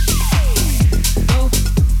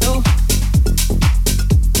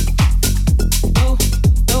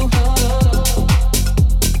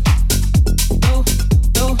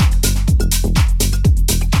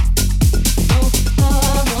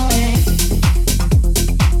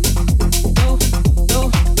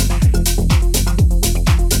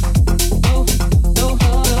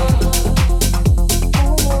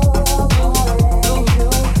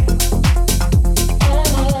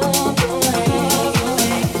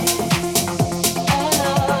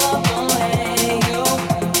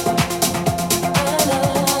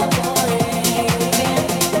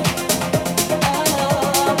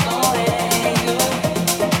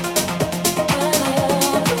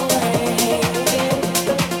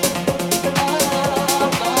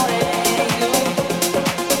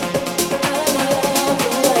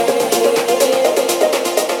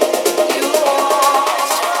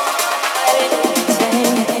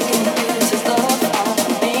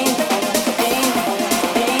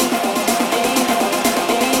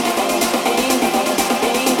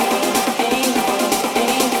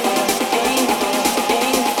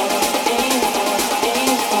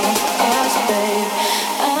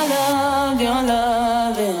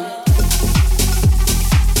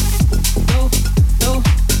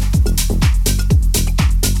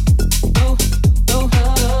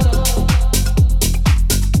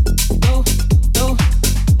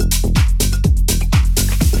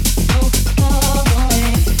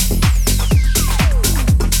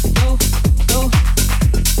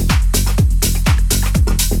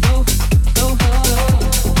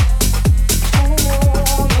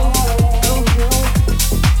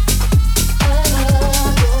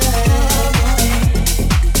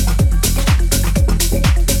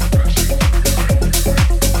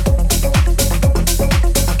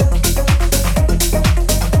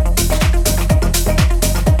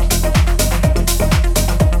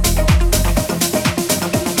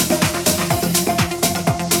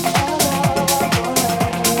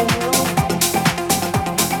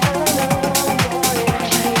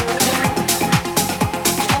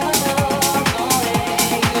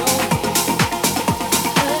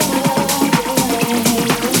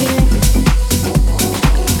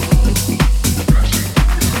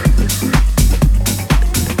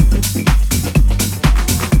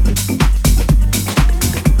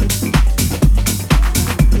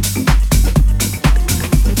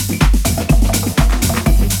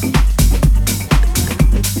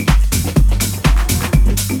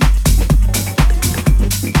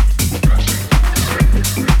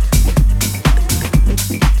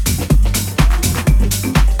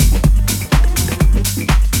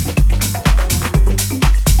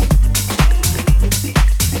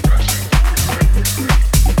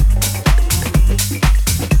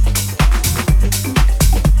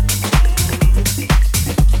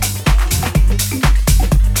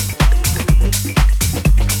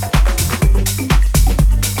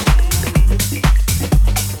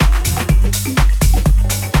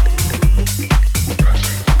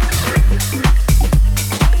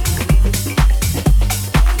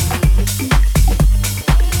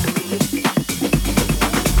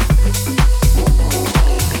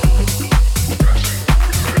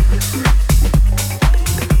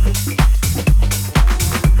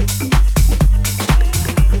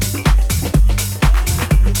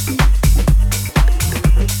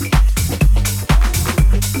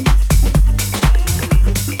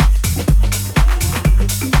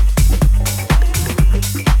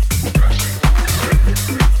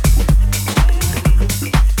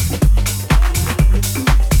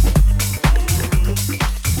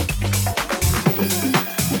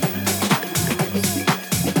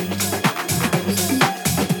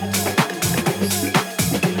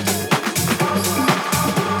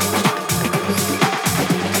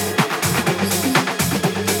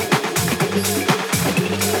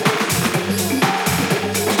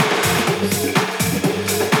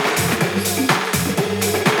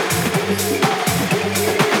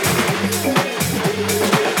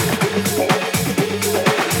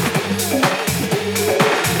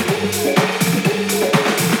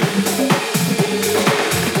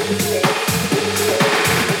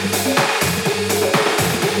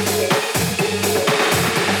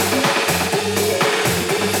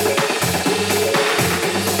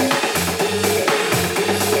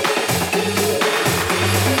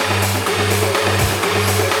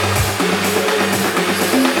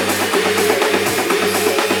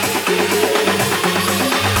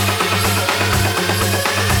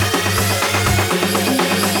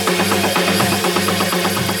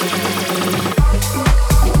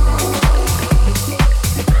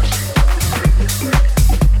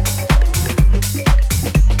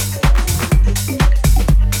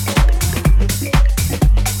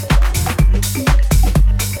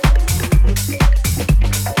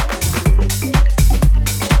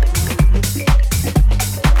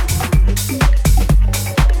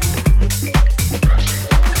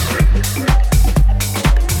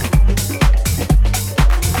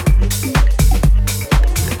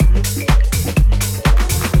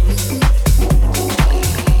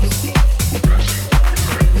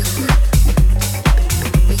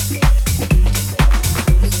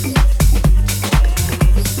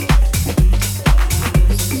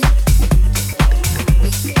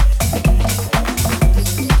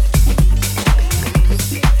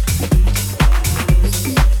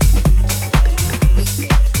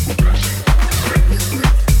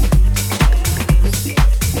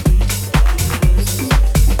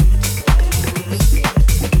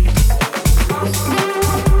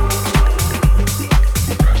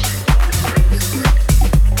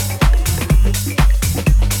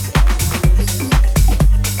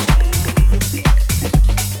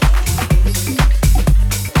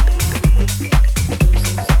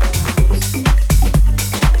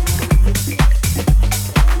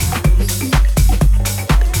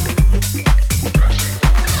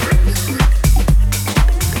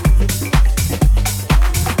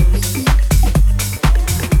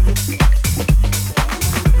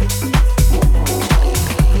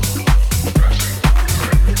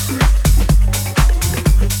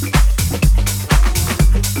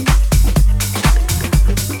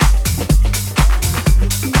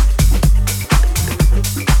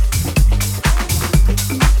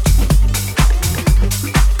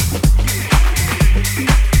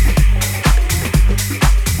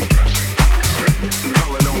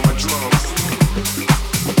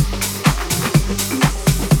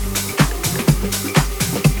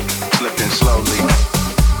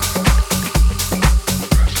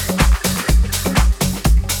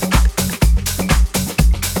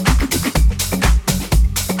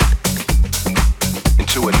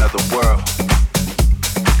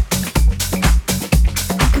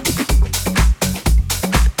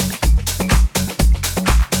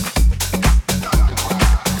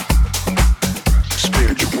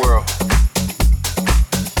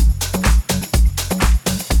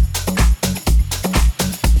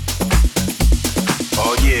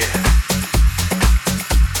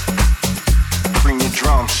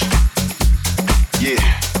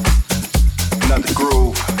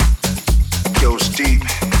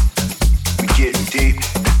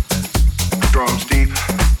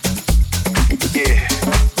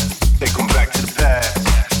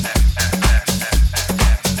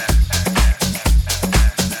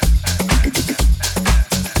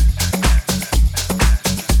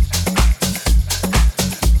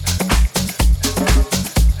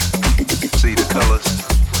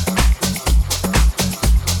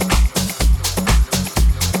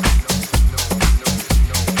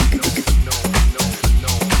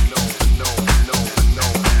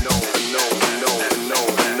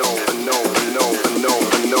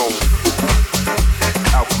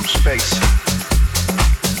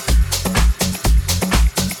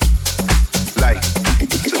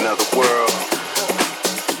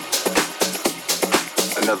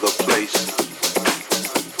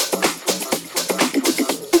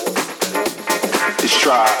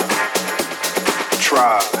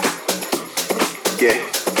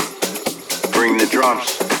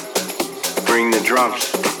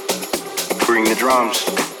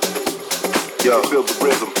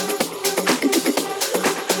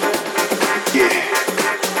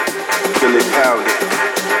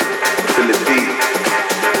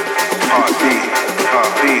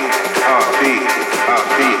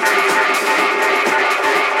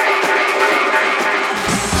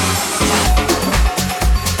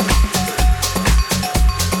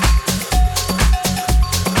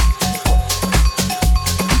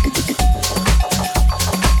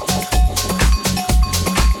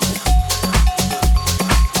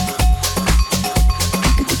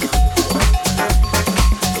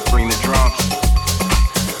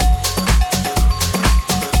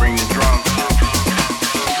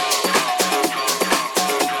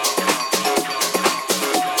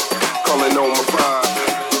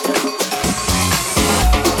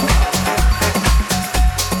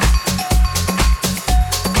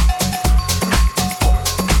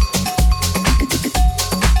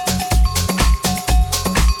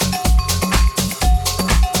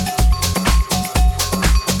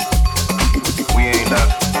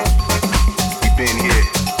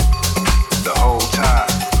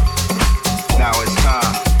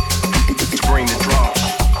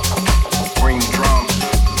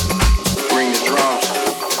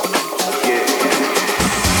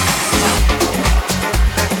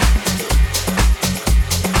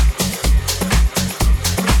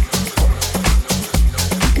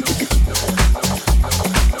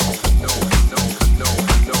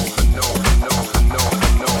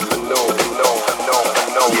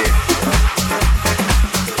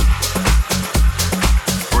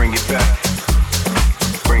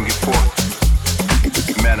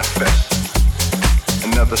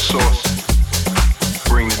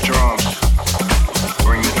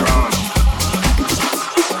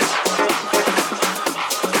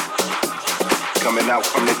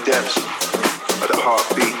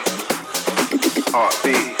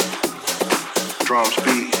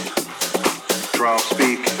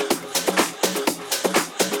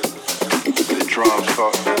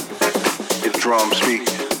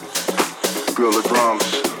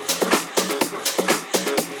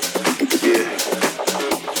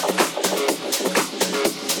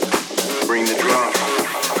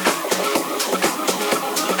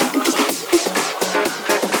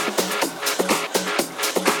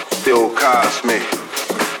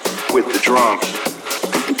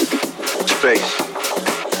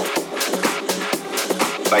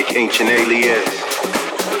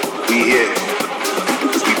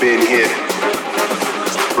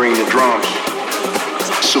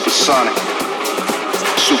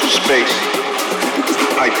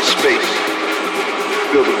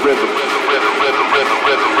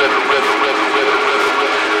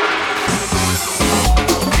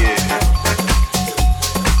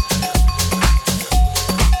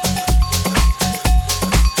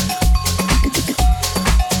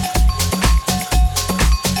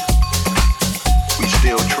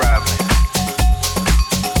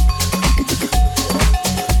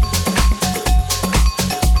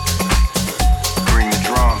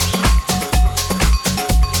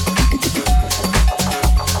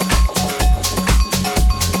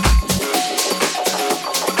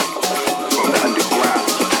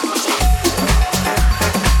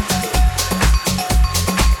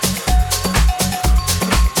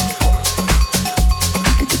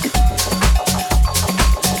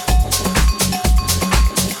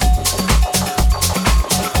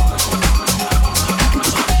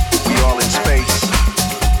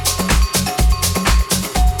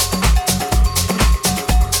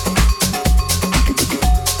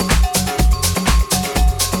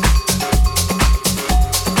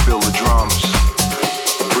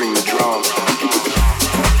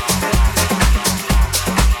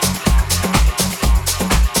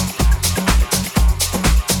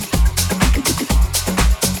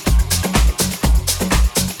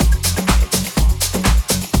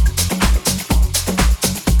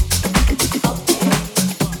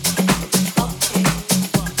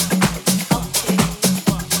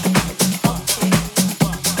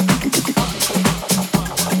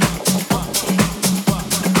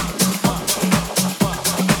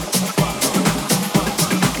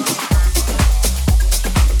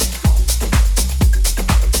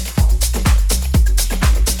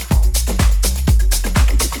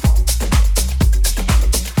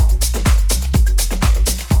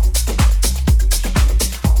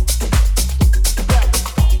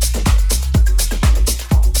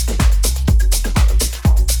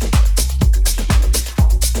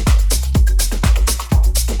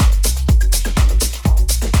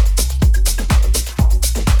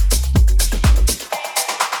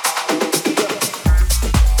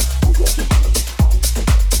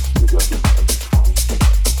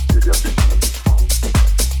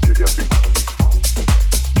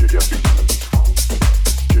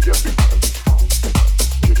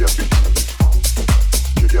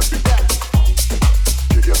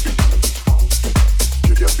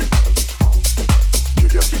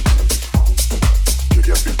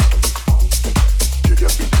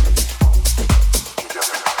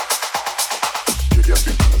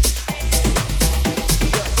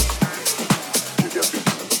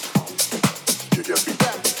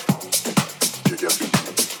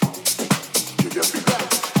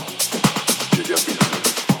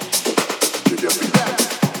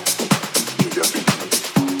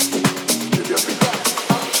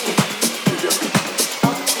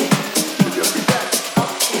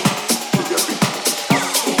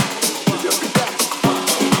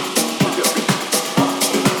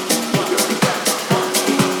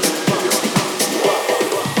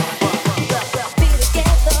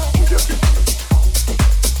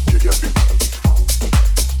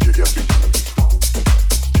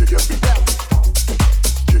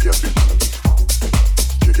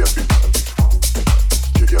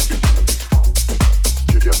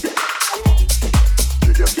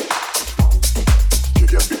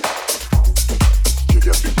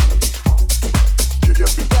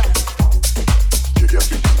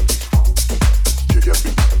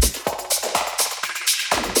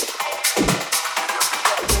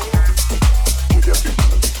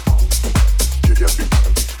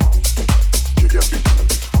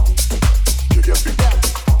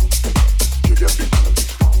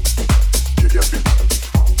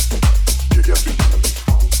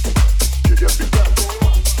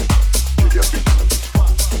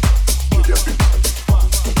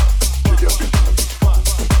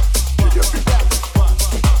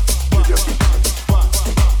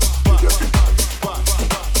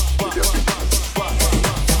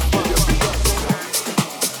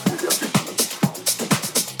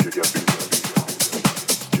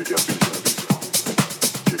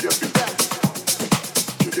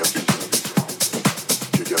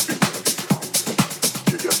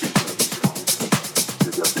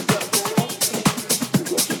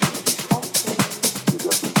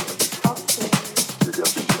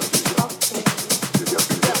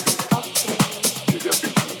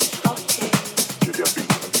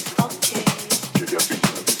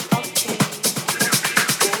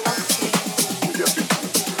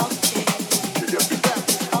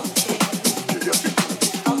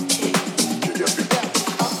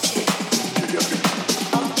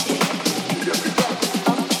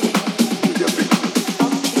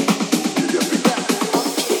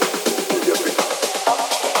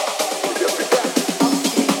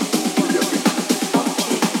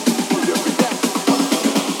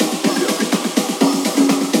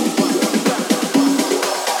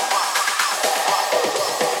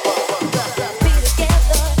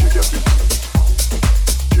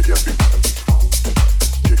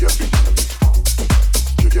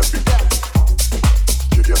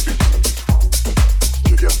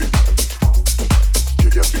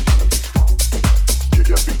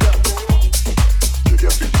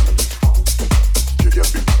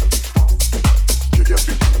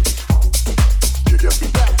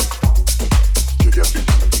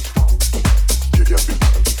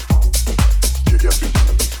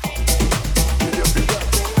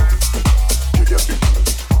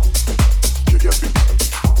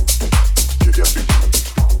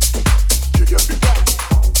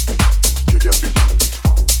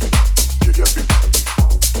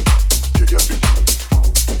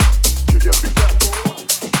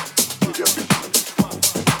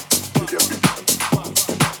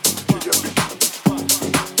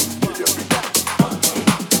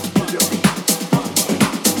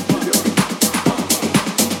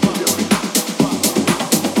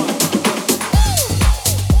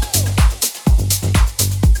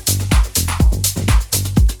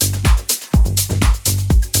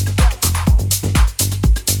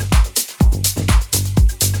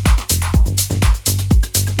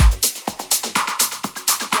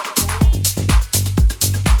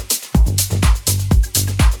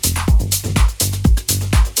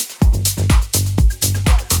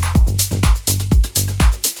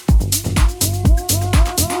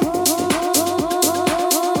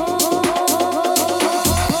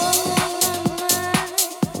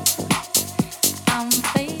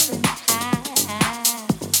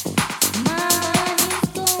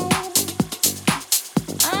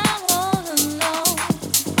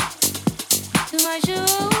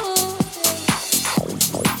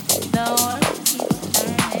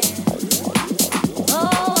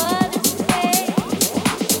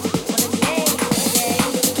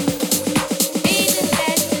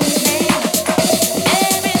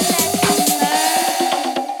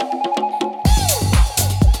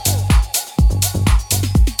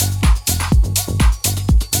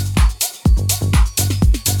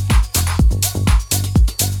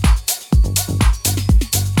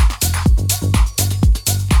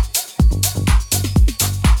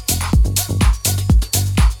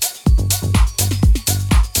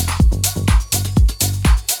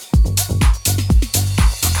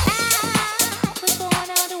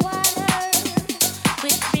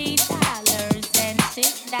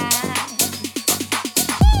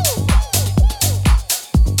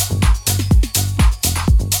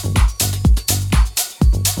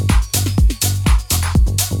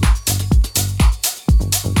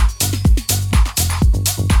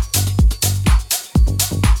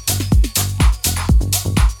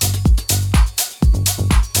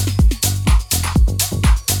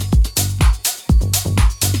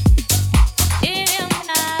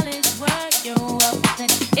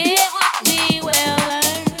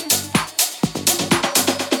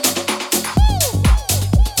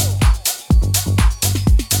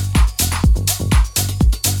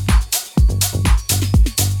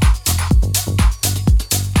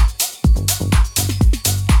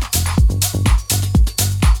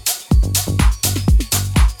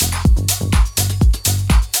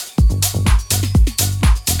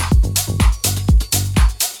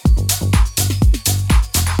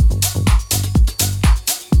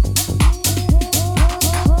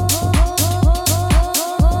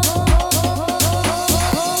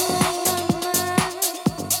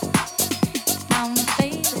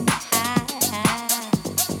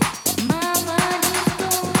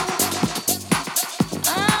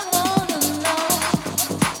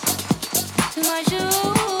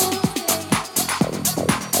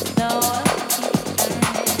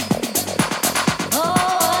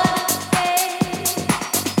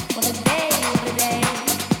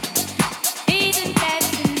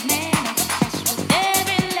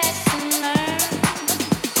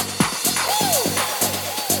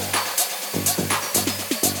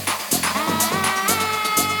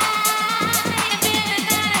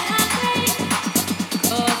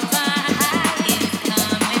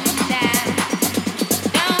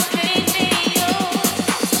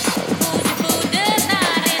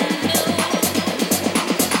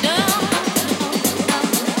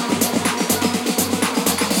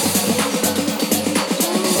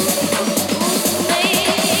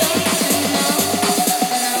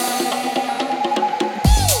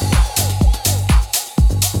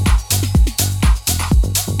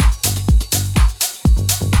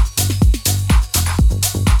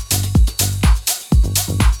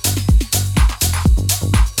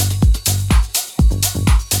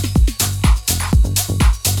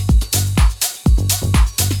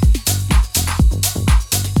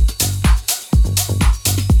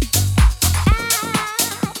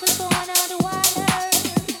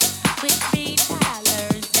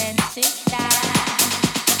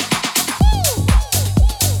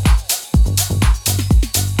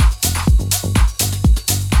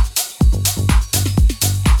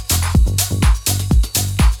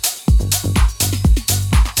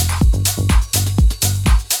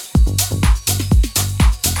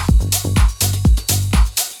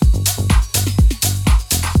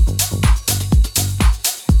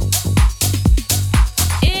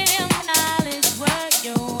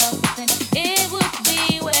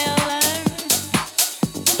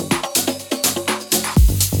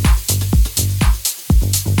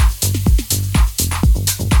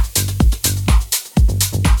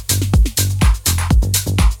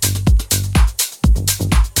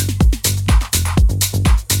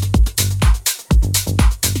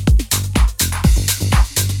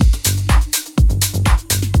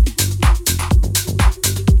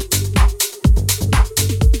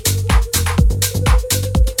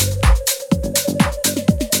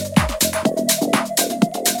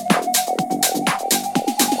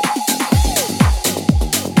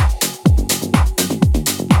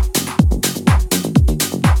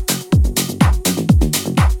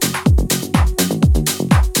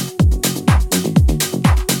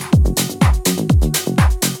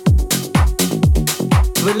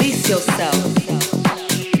yourself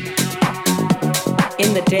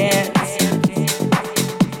in the dance.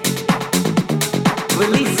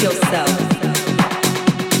 Release yourself.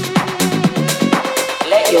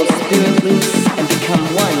 Let your spirit loose and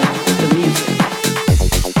become one with the music.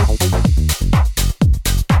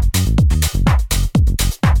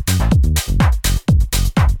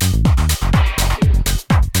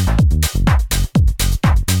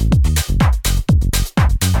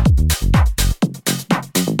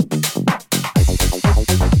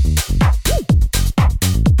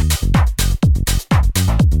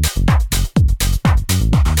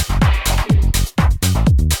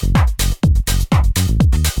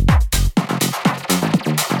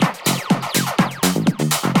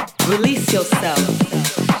 Release yourself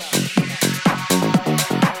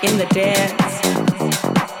in the dance.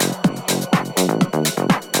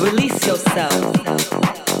 Release yourself.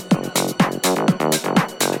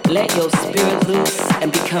 Let your spirit loose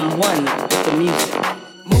and become one with the music.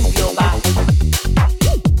 Move your body.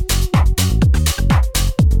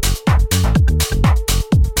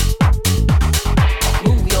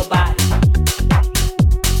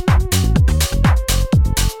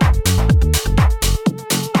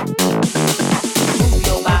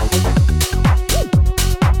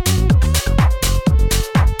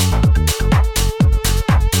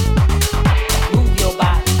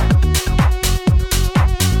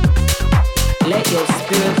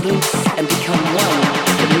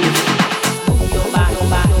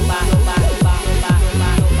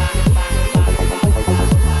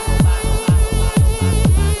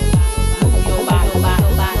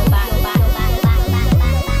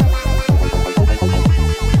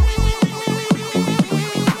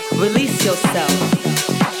 Release yourself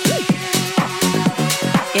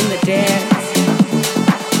in the dance.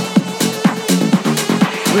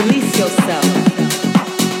 Release yourself.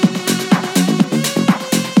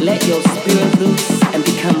 Let your spirit loose and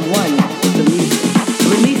become one with the music.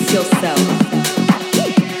 Release yourself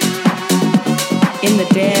in the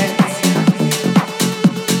dance.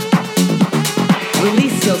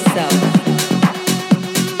 Release yourself.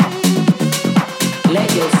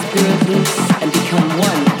 Let your spirit loose and become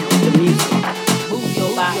one with the music. Move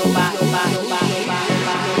your body.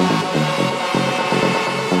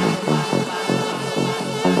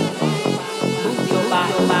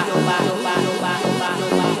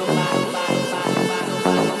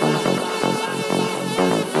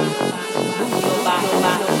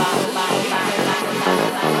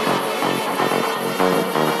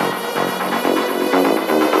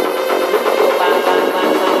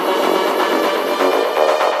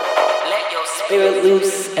 Spirit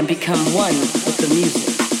loose and become one with the music.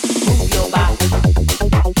 Move your body.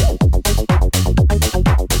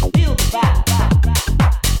 Feel the vibe.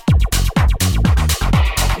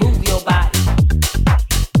 Move your body.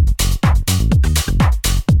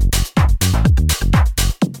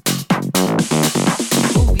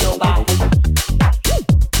 Move your body.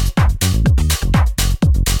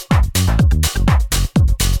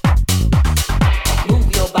 Move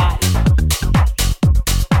your body.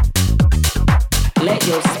 Let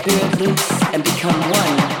your spirit loose and become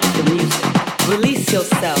one with the music. Release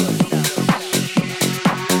yourself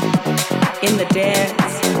in the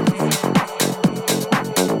dance.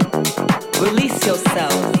 Release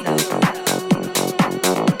yourself.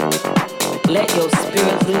 Let your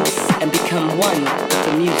spirit loose and become one with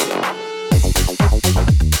the music.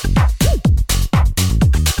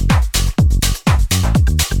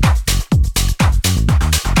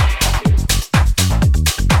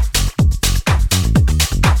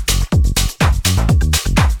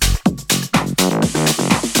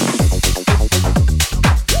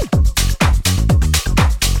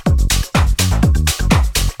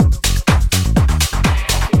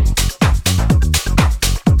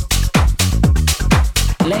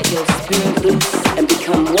 Let your spirit loose and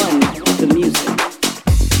become one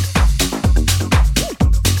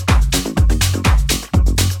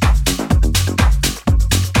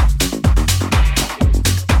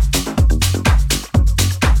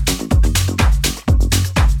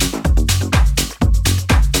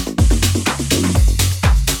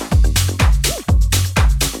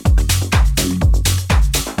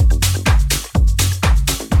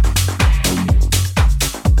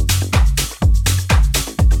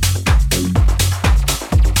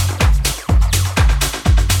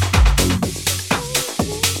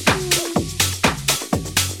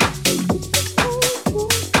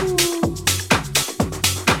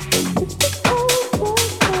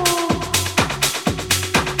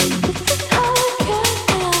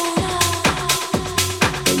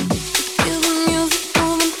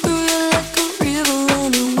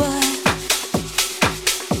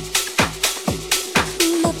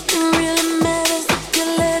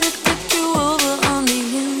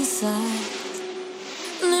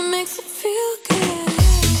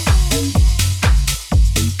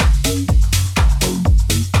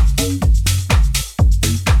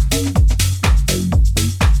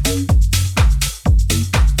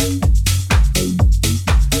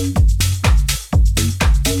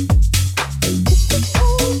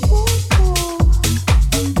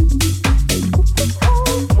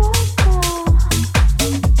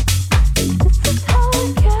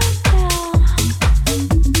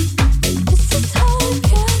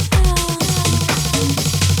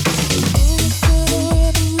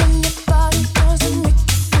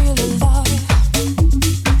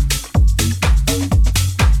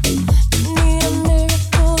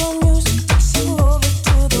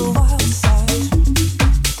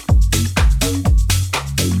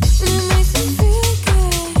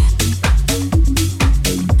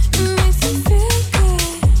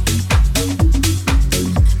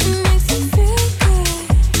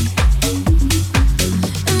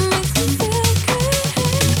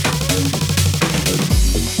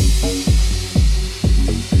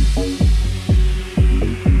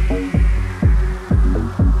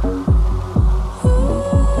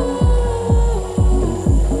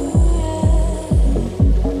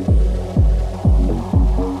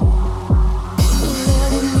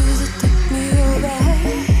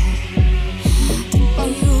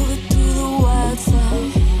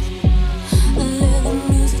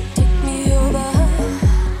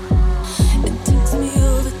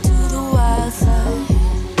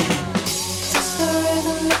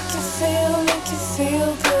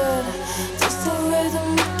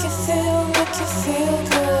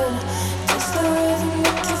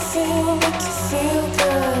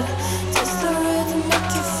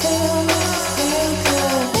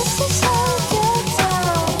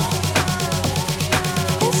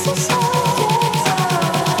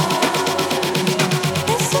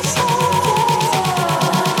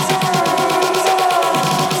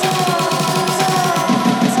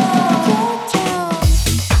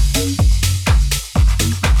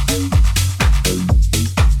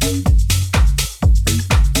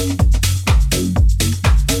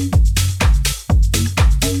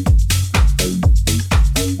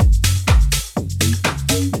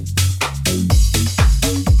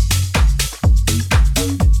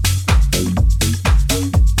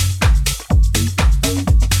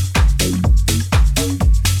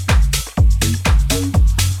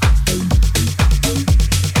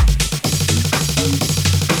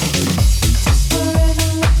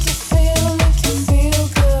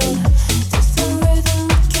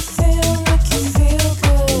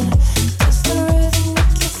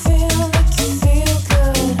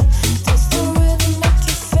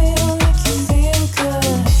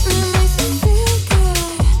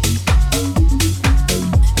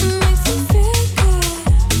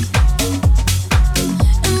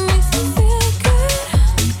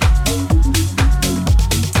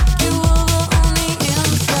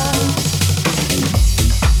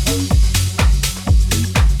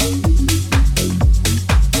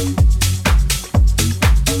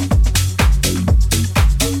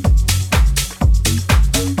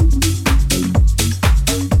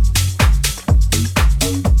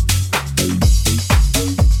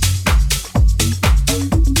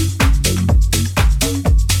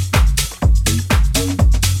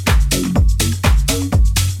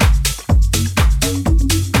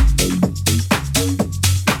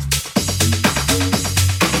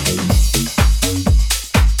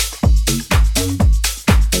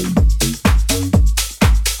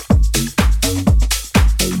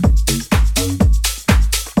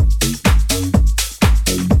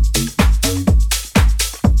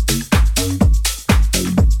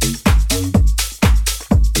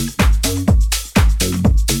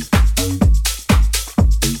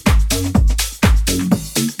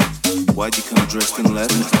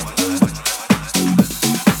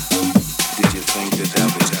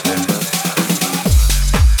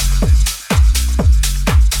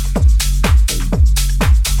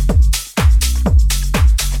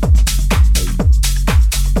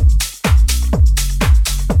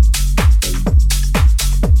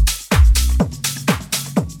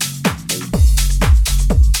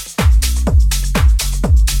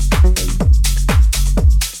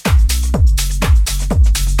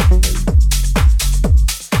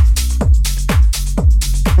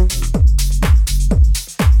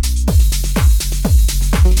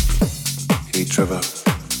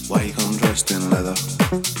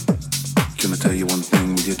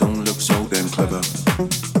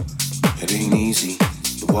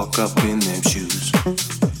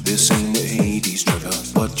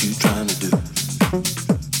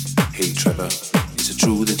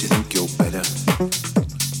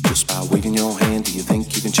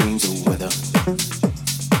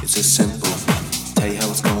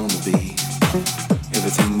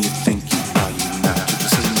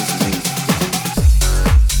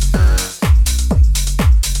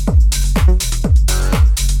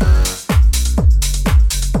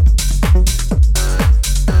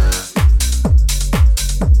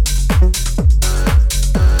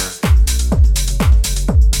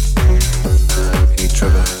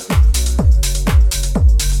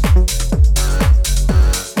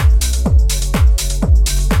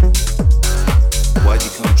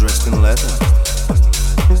dressed in leather.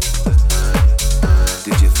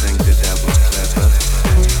 Did you think that that was clever?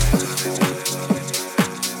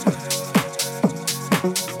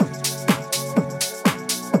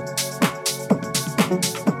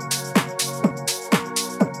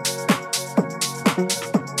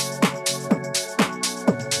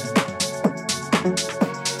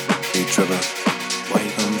 Hey Trevor, why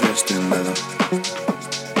you come dressed in leather?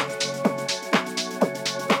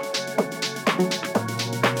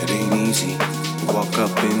 It ain't easy to walk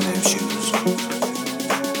up in them shoes.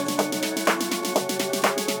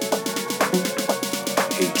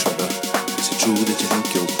 Hey Trevor, is it true that you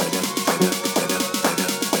think you're better?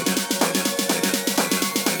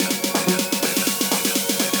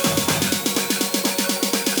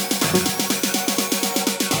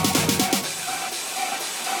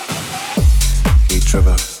 Hey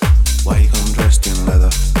Trevor, why you come dressed in leather?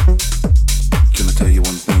 Can I tell you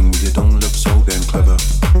one thing? You don't look so damn clever.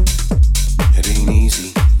 It ain't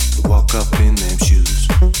easy to walk up in them shoes.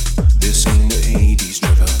 This ain't the 80s,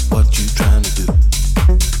 Trevor. What you trying to do?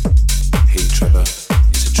 Hey Trevor,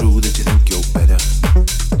 is it true that you think you're better?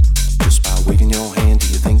 Just by waving your hand, do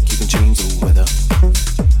you think you can change the weather?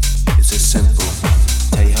 It's this simple,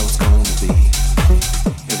 tell you how it's gonna be.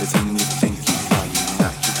 Everything you think you are, you're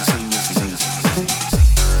not. You're the same as me.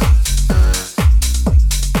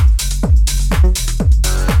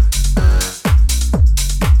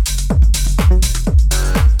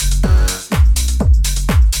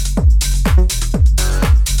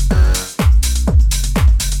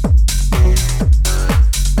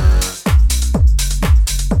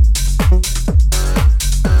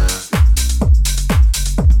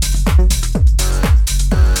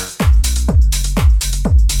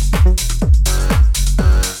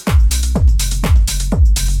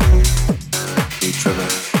 Hey Trevor,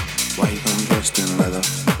 why you come dressed in leather?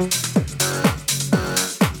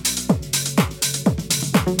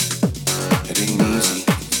 It ain't easy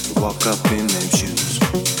to walk up in them shoes.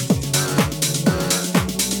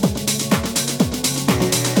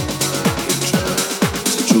 Hey Trevor,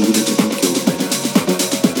 is it true that you think you're better?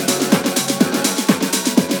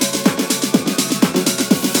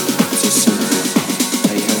 It's just simple,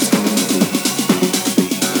 tell you how it's gonna be.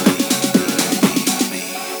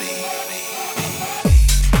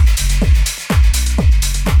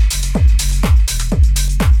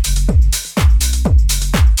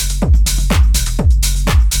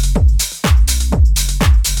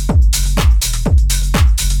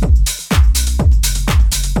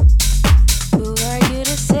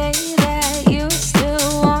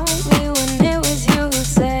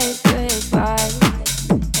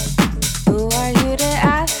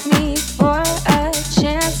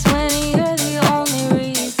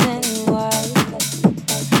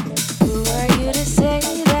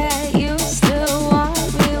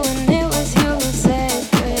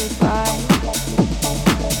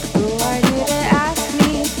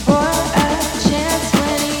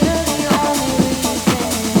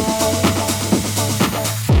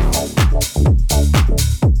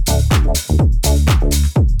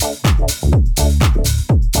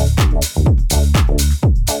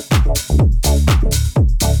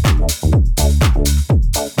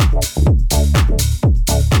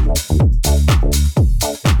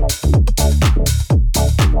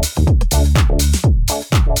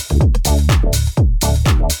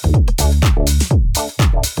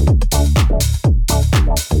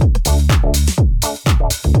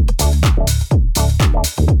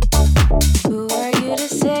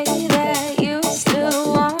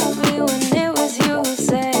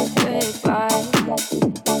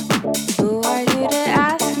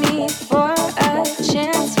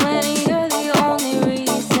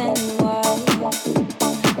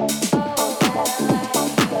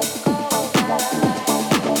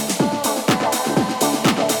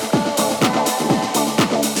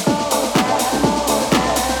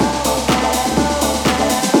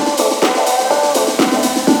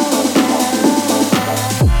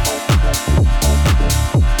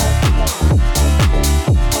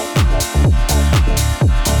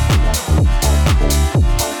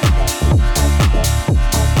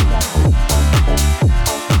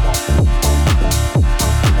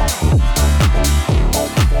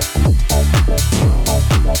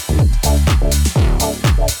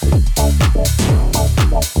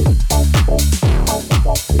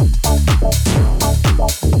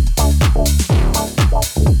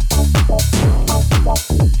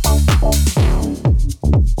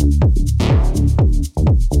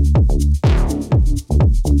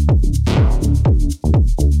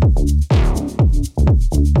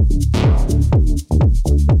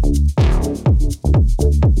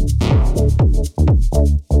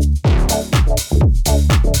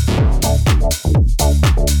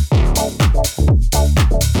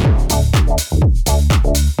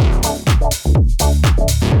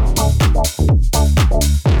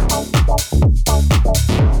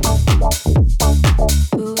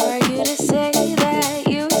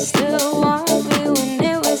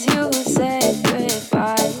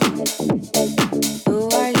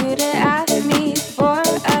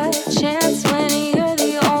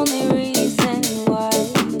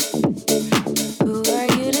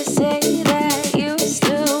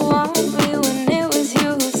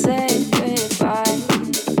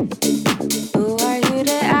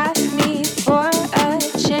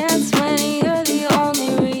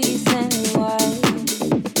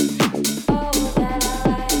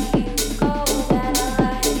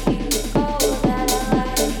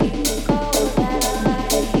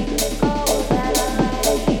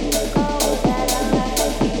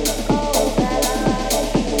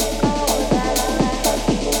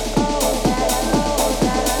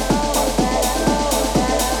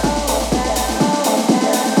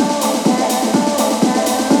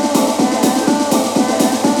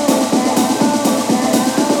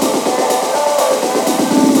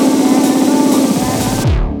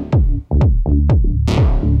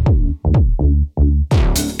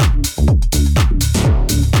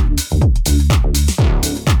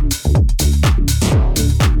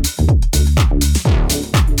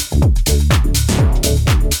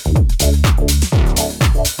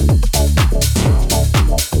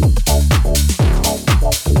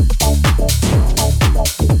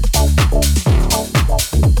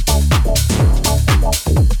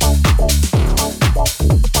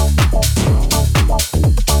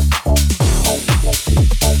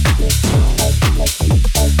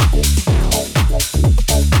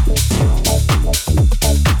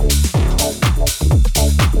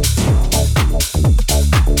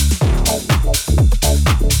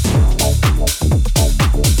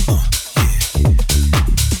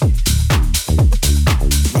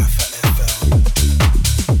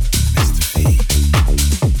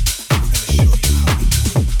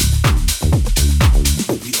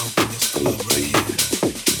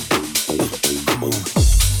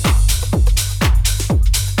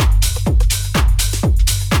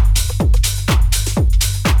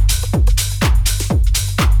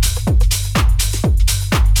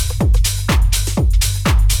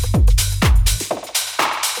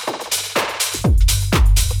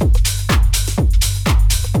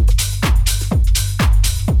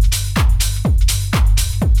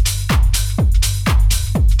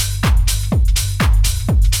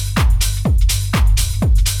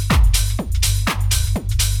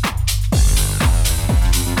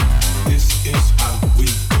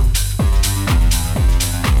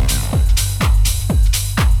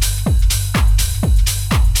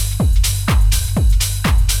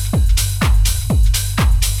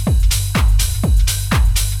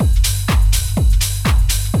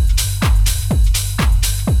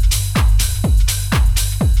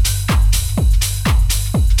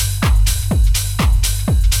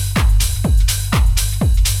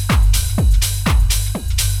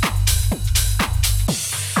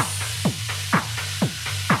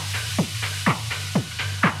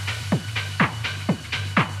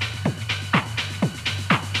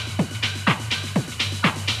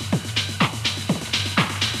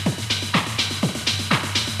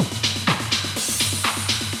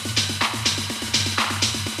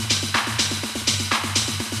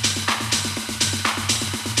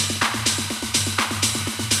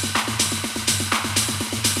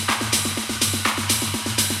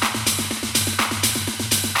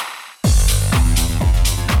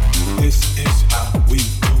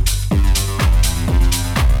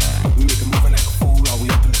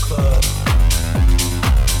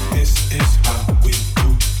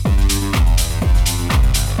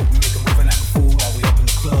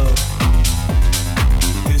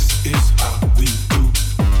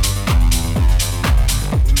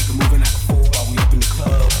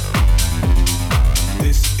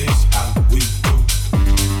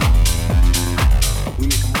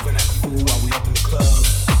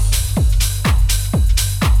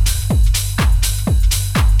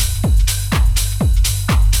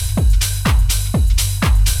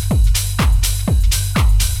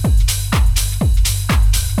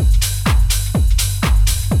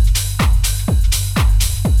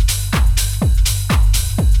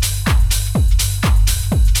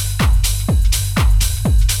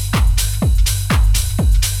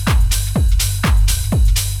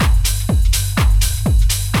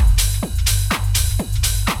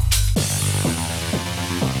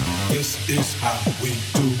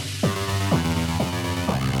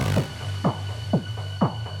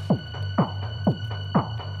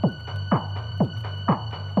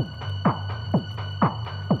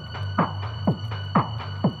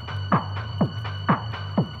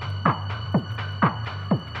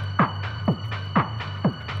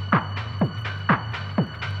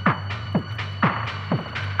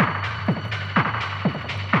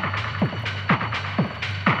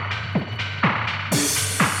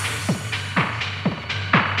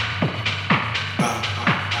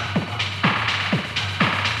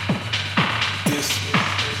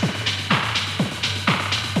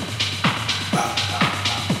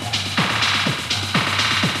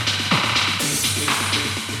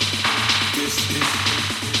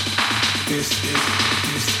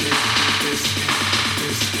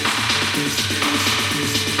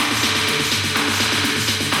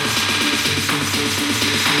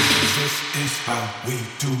 how we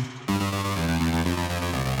do.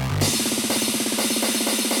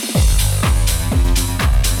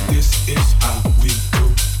 This is how we do.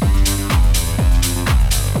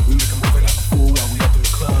 We make a move like a fool while we up in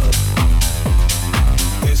the club.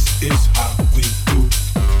 This is how we do.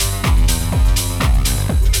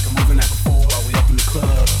 We make a move like a fool while we up in the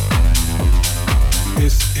club.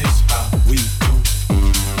 This is how we do.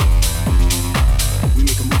 We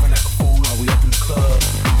make a move like a fool while we up in the club.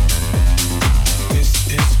 This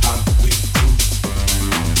is how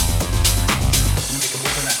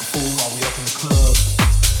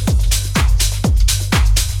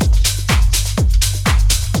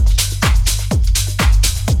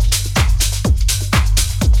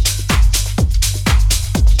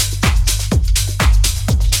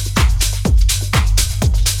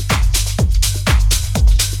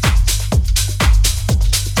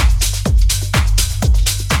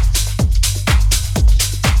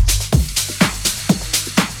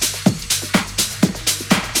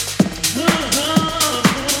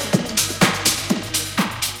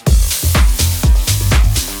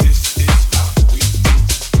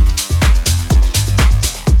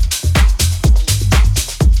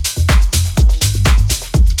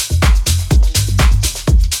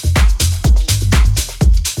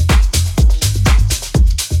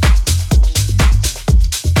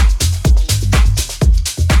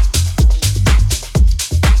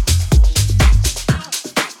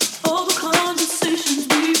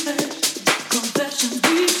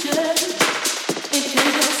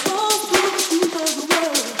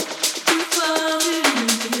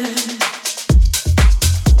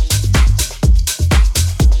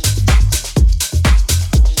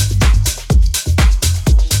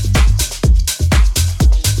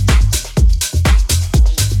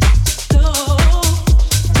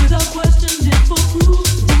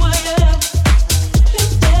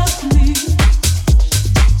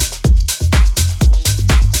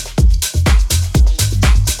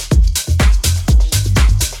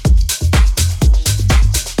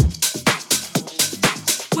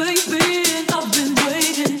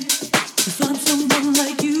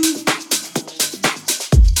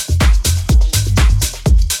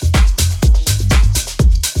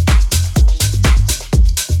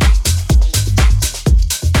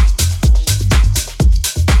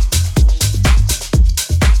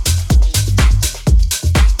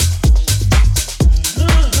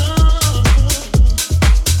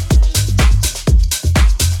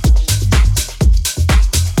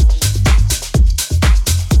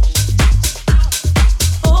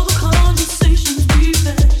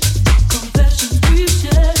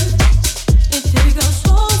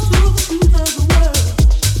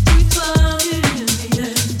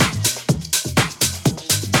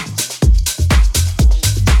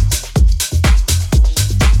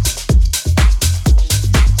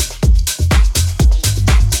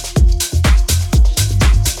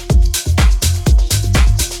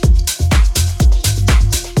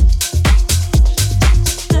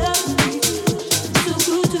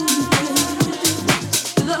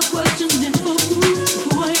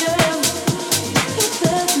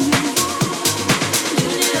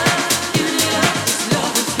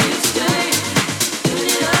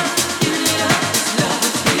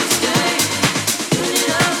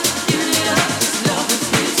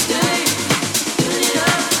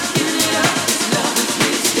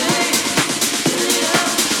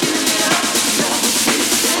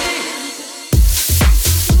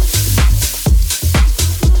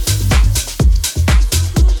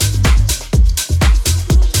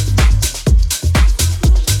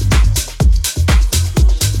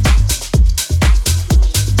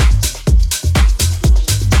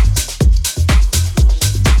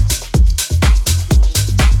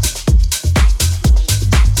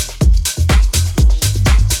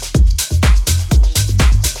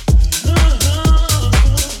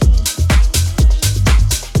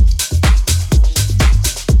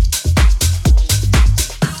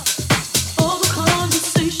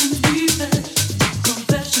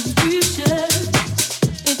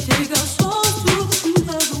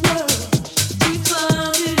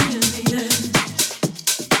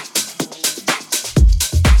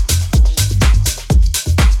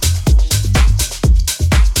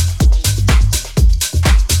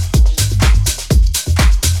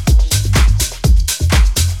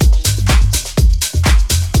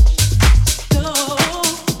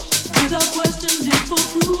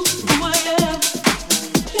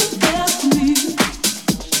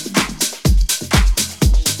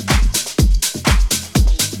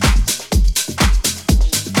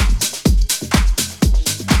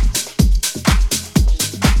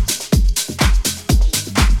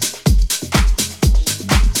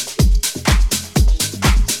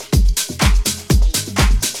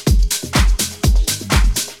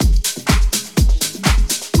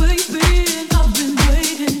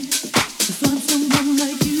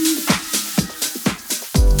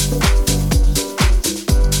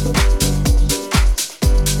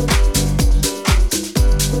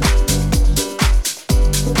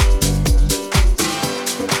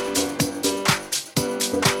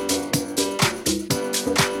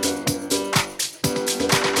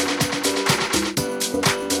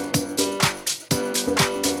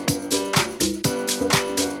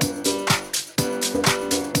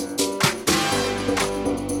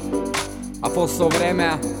fost o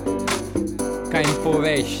vremea ca în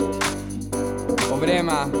povești, o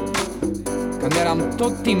vremea când eram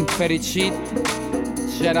tot timp fericit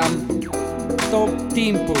și eram tot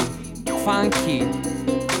timpul funky.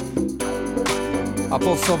 A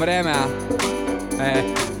fost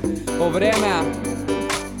o vremea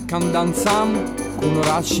când dansam cu un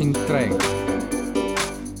oraș întreg.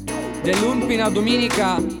 De luni până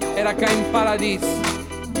duminica era ca în paradis,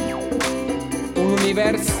 un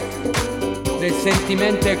univers de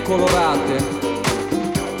sentimente colorate,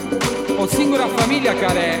 o singură familie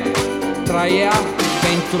care trăia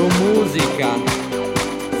pentru muzica,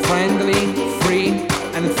 friendly, free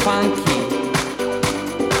and funky.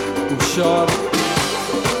 Ușor,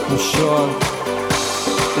 ușor,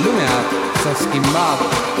 lumea s-a schimbat,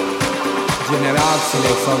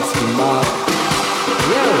 generațiile s-au schimbat,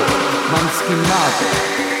 eu m-am schimbat,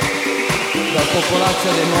 dar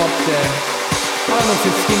populația de noapte ăla nu se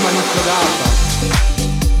schimbă niciodată.